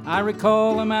ago, I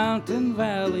recall a mountain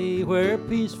valley where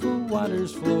peaceful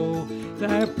waters flow.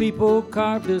 There people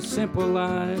carved a simple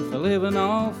life, living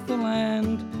off the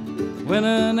land. When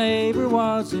a neighbor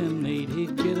was in need,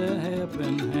 he'd get a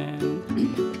helping hand.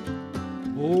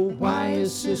 Oh, why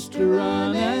is sister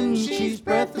running? She's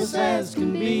breathless as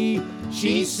can be.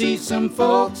 She sees some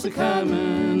folks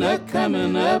a-comin'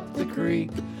 up the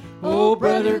creek. Oh,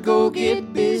 brother, go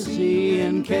get busy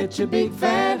and catch a big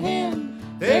fat hen.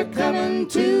 They're coming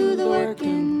to the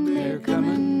working, they're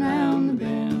coming round the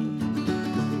bend.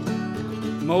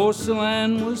 Most of the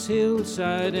land was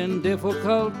hillside and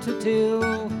difficult to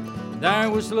till. There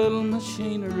was little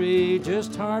machinery,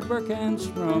 just hard work and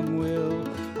strong will.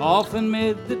 Often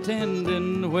mid the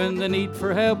tending when the need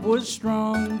for help was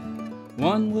strong.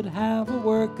 One would have a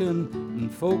workin'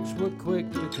 and folks were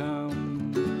quick to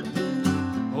come.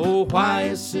 Oh, why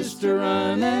is sister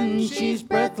running? She's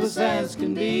breathless as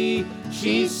can be.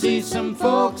 She sees some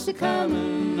folks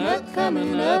a-comin'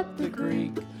 up the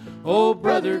creek. Oh,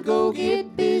 brother, go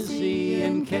get busy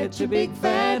and catch a big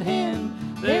fat hen.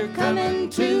 They're coming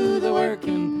to the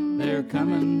working, they're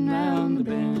coming round the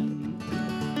bend.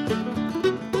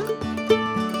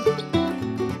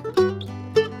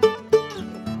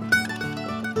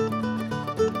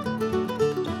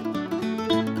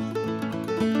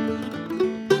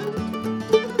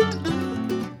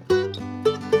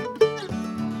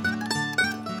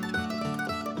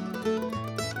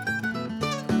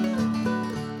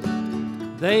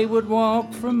 They would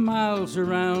walk from miles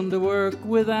around to work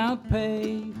without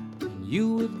pay.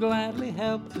 You would gladly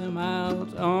help them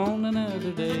out on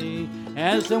another day.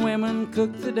 As the women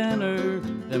cooked the dinner,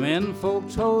 the men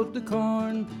folks hoed the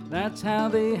corn. That's how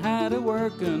they had a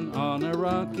workin' on a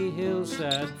rocky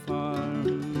hillside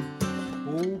farm.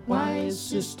 Oh, why is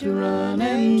sister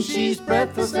running? She's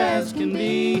breathless as can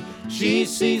be. She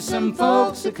sees some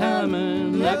folks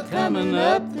a-comin'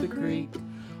 up the creek.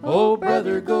 Oh,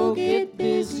 brother, go get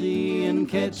busy and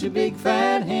catch a big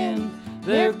fat hen.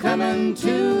 They're coming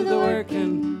to the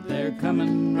working, they're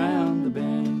coming round the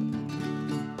bend.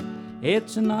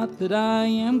 It's not that I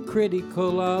am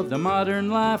critical of the modern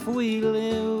life we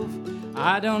live.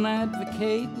 I don't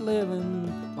advocate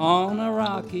living on a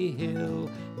rocky hill,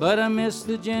 but I miss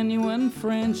the genuine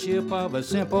friendship of a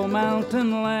simple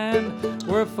mountain land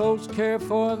where folks care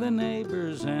for their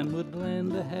neighbors and would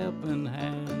lend a helping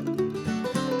hand.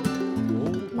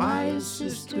 Why is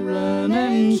sister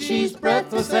running? She's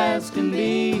breathless as can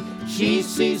be. She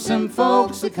sees some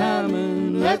folks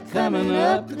a-coming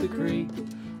up the creek.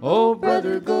 Oh,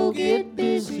 brother, go get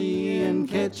busy and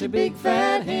catch a big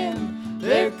fat hen.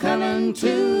 They're coming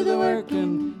to the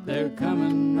working, they're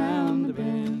coming round the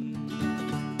bend.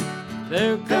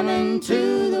 They're coming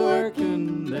to the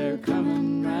working, they're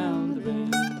coming round the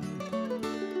bend.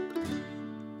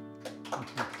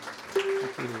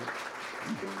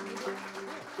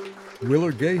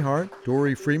 Willard Gayhart,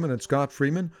 Dory Freeman, and Scott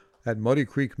Freeman at Muddy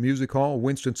Creek Music Hall,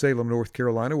 Winston-Salem, North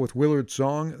Carolina, with Willard's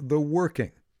song, The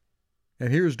Working.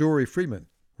 And here's Dory Freeman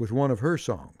with one of her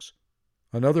songs,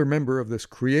 another member of this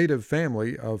creative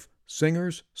family of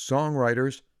singers,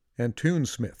 songwriters, and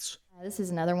tunesmiths. This is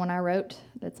another one I wrote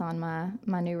that's on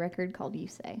my new record called You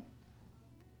Say.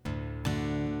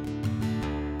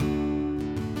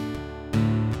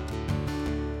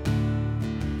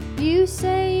 You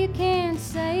say you can't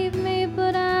save me,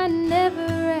 but I never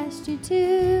asked you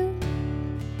to.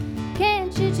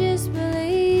 Can't you just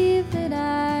believe that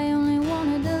I only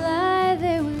wanted to lie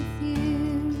there with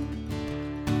you?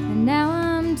 And now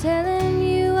I'm telling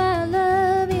you I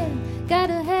love you,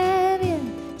 gotta have you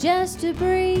just to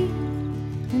breathe.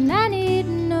 And I need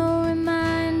no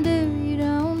reminder you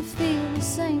don't feel the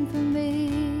same for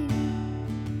me.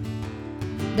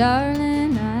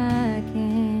 Darling, I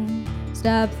can't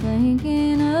stop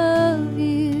thinking of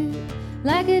you.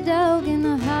 Like a dog in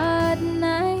the hot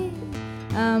night,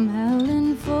 I'm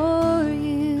howling for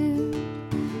you.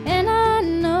 And I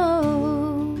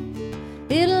know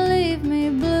it'll leave me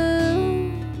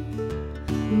blue,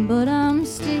 but I'm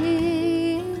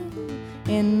still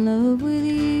in love with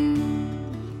you.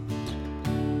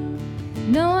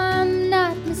 No, I'm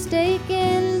not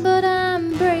mistaken, but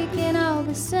I'm breaking all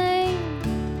the same.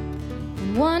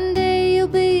 And one day you'll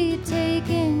be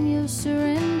taking your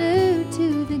surrender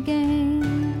to the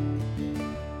game.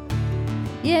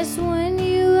 Yes, when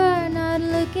you are not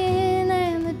looking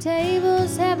and the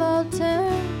tables have all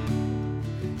turned,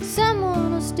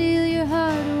 someone will steal your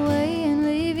heart away and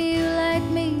leave you like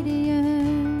me to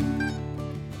yearn.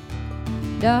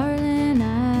 Darling,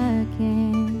 I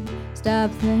can't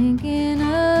stop thinking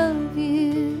of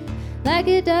you. Like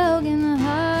a dog in the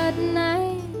hot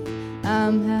night,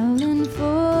 I'm howling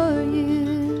for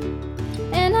you.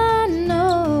 And I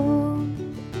know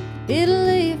it'll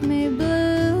leave me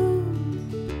blue,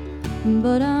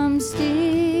 but I'm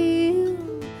still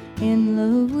in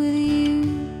love with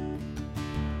you.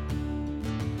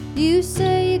 You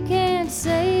say you can't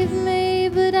save me,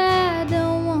 but I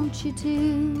don't want you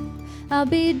to. I'll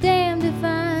be damned if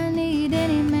I need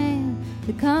any man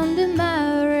to come to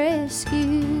my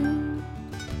rescue.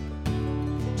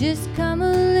 Just come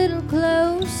a little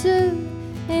closer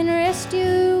and rest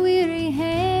your weary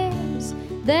hands.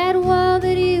 That wall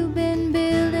that you've been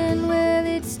building, well,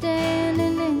 it's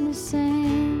standing in the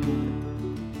sand.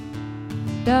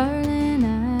 Darling,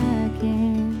 I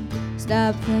can't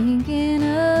stop thinking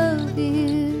of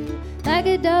you. Like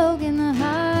a dog in the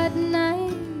hot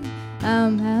night,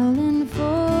 I'm howling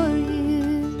for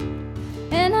you.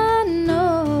 And I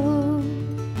know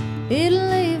it'll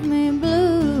leave me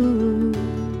blue,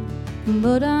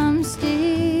 but I'm still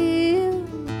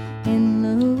in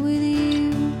love with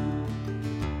you.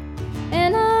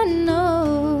 And I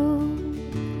know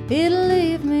it'll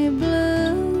leave me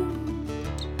blue,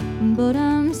 but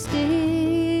I'm still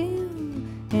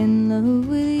in love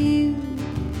with you.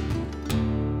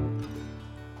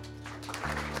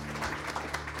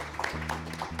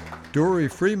 Dory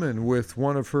Freeman with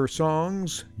one of her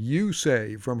songs, You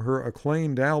Say, from her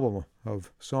acclaimed album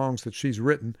of songs that she's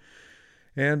written.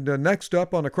 And next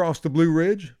up on Across the Blue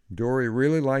Ridge, Dory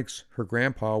really likes her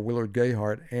grandpa, Willard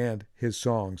Gayhart, and his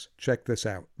songs. Check this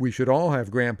out. We should all have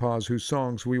grandpas whose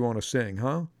songs we want to sing,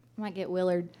 huh? I might get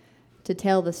Willard to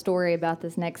tell the story about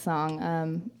this next song.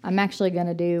 I'm actually going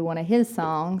to do one of his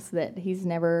songs that he's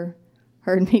never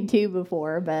heard me do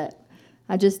before, but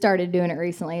I just started doing it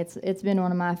recently. It's been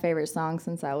one of my favorite songs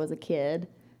since I was a kid,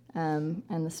 and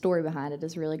the story behind it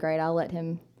is really great. I'll let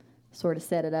him sort of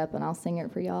set it up, and I'll sing it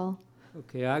for y'all.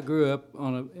 Okay, I grew up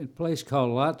on a place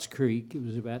called Lots Creek. It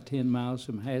was about 10 miles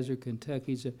from Hazard,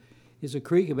 Kentucky. It's a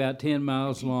creek about 10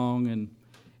 miles long, and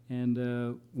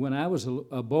when I was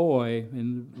a boy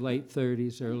in the late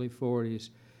 30s, early 40s,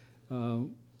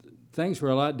 things were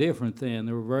a lot different then.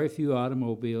 There were very few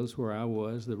automobiles where I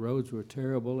was. The roads were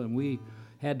terrible, and we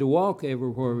had to walk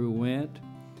everywhere we went,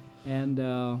 and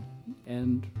a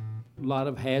lot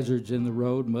of hazards in the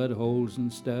road, mud holes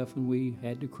and stuff, and we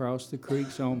had to cross the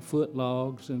creeks on foot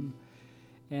logs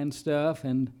and stuff,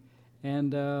 and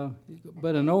And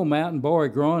but an old mountain boy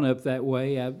growing up that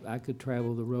way, I could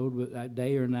travel the road, but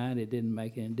day or night it didn't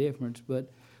make any difference.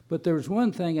 But there was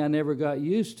one thing I never got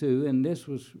used to, and this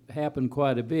happened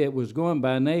quite a bit, was going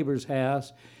by a neighbor's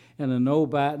house, and an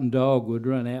old biting dog would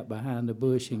run out behind the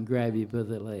bush and grab you by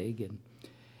the leg.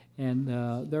 And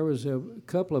there was a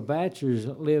couple of bachelors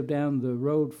that lived down the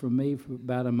road from me for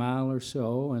about a mile or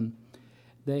so, and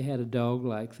they had a dog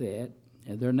like that.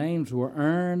 And their names were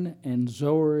Ern and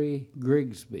Zori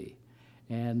Grigsby.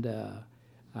 And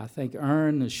I think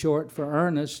Ern is short for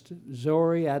Ernest.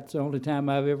 Zori, that's the only time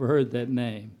I've ever heard that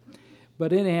name.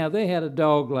 But anyhow, they had a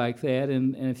dog like that,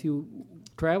 and if you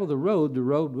travel the road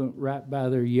went right by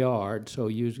their yard, so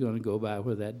you was going to go by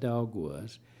where that dog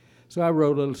was. So I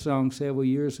wrote a little song several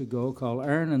years ago called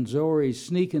Ern and Zori's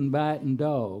Sneaking Biting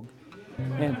Dog.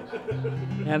 And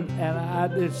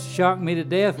it shocked me to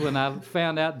death when I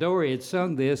found out Dory had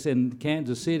sung this in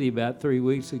Kansas City about 3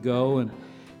 weeks ago, and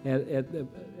at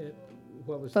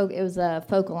what was it was a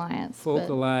Folk Alliance. Folk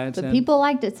Alliance. But people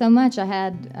liked it so much. I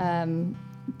had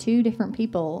 2 different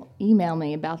people email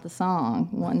me about the song,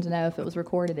 wanting to know if it was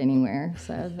recorded anywhere.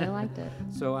 So they liked it.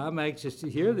 So I'm anxious to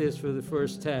hear this for the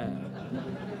first time.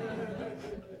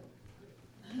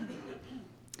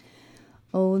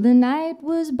 Oh, the night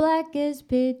was black as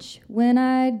pitch when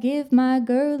I'd give my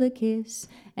girl a kiss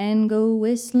and go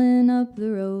whistling up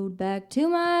the road back to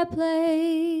my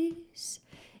place.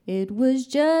 It was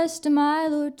just a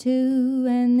mile or two,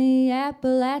 and the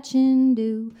Appalachian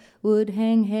dew would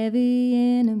hang heavy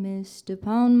in a mist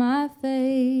upon my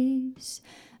face.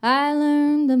 I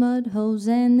learned the mud holes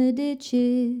and the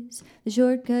ditches, the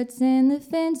shortcuts and the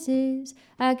fences.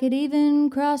 I could even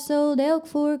cross old Elk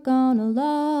Fork on a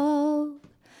log.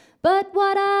 But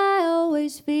what I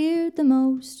always feared the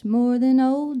most, more than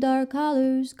old Dark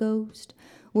Holler's ghost,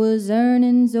 was Ern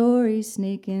and Zori's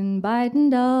sneaking, biting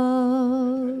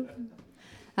dog.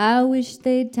 I wish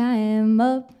they'd tie him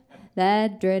up,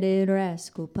 that dreaded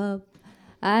rascal pup.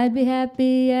 I'd be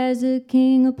happy as a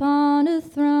king upon a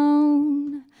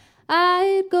throne.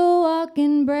 I'd go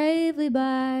walking bravely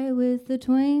by with a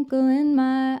twinkle in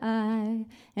my eye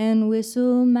and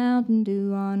whistle Mountain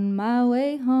Dew on my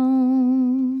way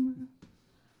home.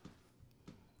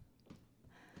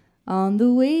 On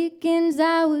the weekends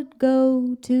I would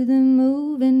go to the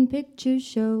moving picture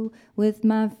show with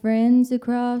my friends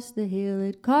across the hill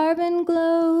at Carbon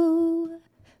Glow.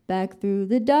 Back through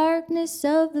the darkness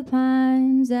of the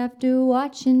pines after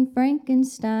watching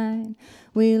Frankenstein,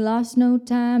 we lost no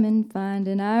time in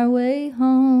finding our way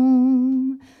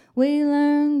home. We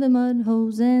learned the mud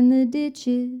holes and the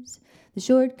ditches, the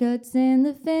shortcuts and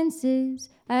the fences.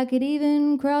 I could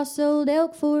even cross old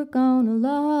Elk Fork on a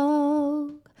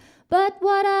log. But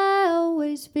what I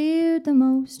always feared the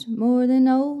most, more than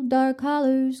old Dark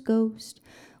Holler's ghost,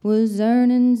 was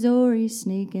Ern and Zori's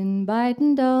sneaking,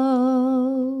 biting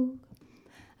dog.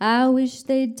 I wish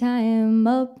they'd tie him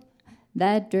up,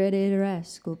 that dreaded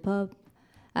rascal pup.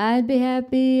 I'd be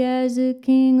happy as a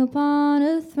king upon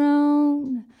a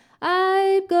throne.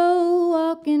 I'd go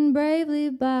walking bravely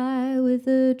by with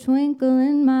a twinkle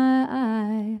in my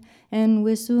eye and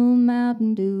whistle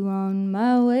Mountain Dew on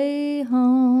my way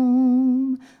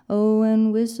home. Oh,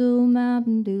 and whistle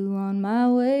Mountain Dew on my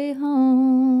way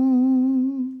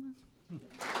home.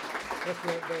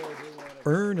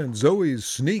 Ern and Zoe's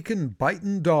Sneakin'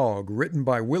 Bitin' Dog, written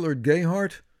by Willard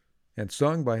Gayhart and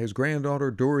sung by his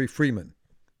granddaughter Dory Freeman.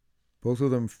 Both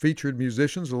of them featured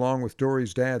musicians along with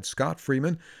Dory's dad Scott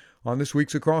Freeman on this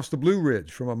week's Across the Blue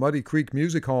Ridge from a Muddy Creek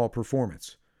Music Hall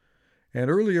performance. And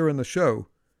earlier in the show,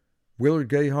 Willard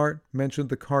Gayhart mentioned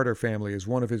the Carter family as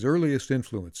one of his earliest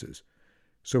influences.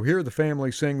 So here the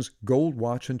family sings Gold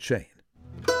Watch and Chain.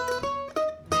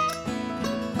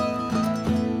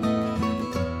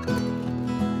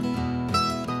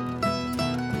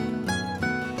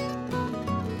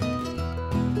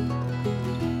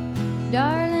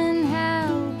 Darling, how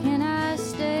can I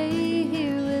stay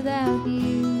here without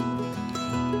you?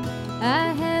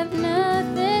 I have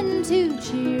nothing to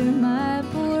cheer my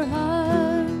poor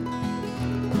heart.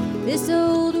 This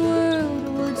old world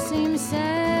would seem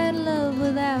sad, love,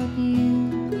 without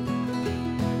you.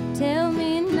 Tell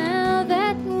me now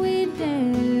that we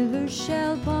never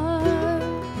shall part.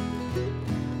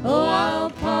 Oh, I'll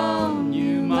pawn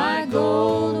you my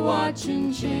gold watch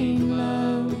and chain,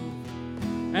 love,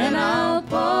 and I'll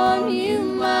pawn you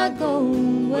my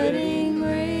gold wedding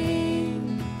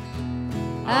ring.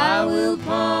 I will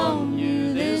pawn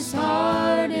you this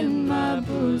heart in my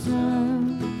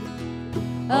bosom.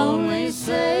 Only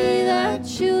say that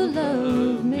you'll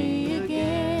love me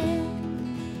again.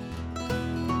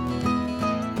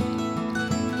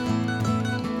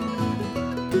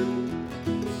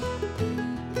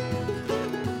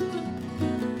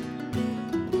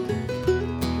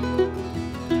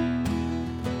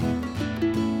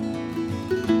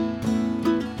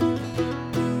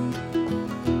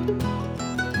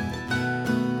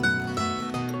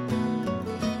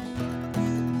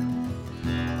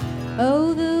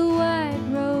 Oh, the white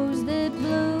rose that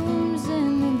blooms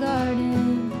in the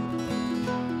garden,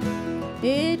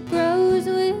 it grows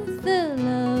with the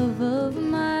love of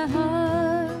my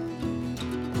heart.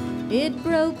 It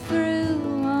broke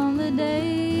through on the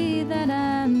day that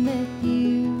I met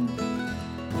you.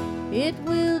 It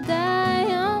will die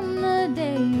on the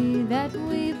day that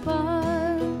we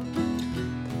part.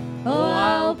 Oh,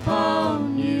 I'll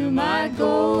pawn you my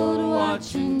gold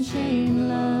watch and chain,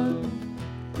 love,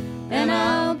 and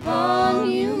I'll pawn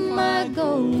you my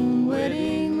gold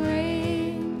wedding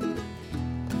ring.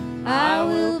 I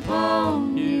will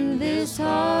pawn you this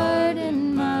heart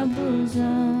in my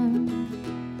bosom.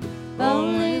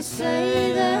 Only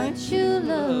say that you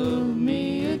love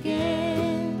me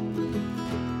again.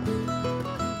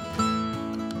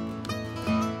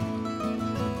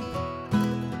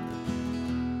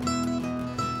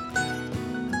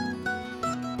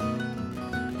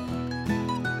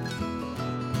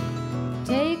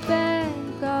 Take back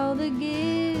all the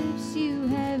gifts you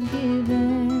have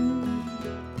given,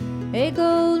 a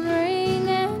gold ring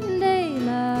and a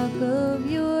lock of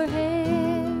your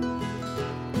hair,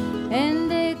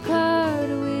 and a card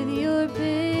with your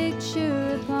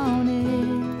picture upon it.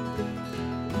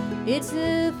 It's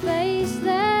a face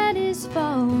that is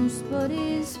false but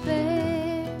is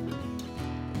fair.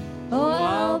 Oh,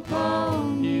 I'll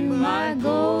pawn you my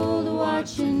gold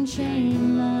watch and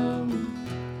chain, love,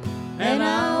 and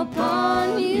I'll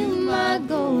pawn you my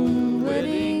gold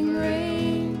wedding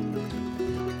ring.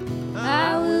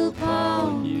 I will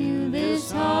pawn you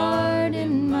this heart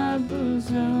in my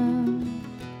bosom.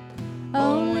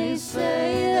 Only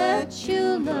say that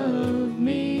you love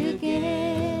me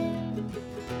again.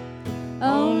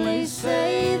 Only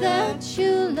say that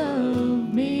you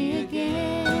love me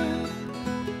again.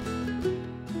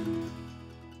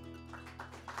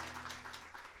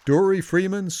 Dory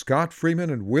Freeman, Scott Freeman,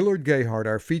 and Willard Gayhart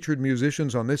are featured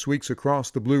musicians on this week's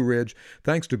Across the Blue Ridge.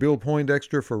 Thanks to Bill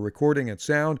Poindexter for recording and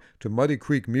sound, to Muddy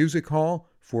Creek Music Hall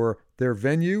for their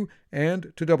venue,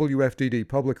 and to WFDD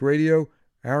Public Radio,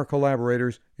 our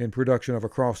collaborators in production of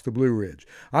Across the Blue Ridge.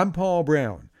 I'm Paul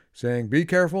Brown, saying be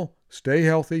careful, stay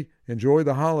healthy, enjoy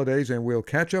the holidays, and we'll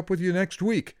catch up with you next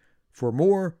week for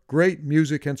more great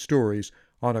music and stories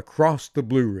on Across the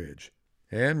Blue Ridge.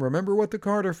 And remember what the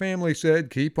Carter family said,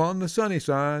 keep on the sunny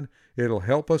side. It'll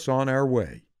help us on our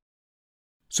way.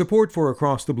 Support for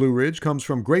Across the Blue Ridge comes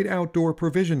from Great Outdoor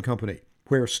Provision Company,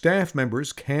 where staff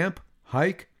members camp,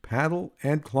 hike, paddle,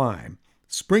 and climb,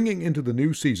 springing into the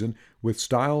new season with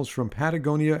styles from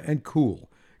Patagonia and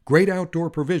Cool.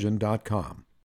 GreatOutdoorProvision.com.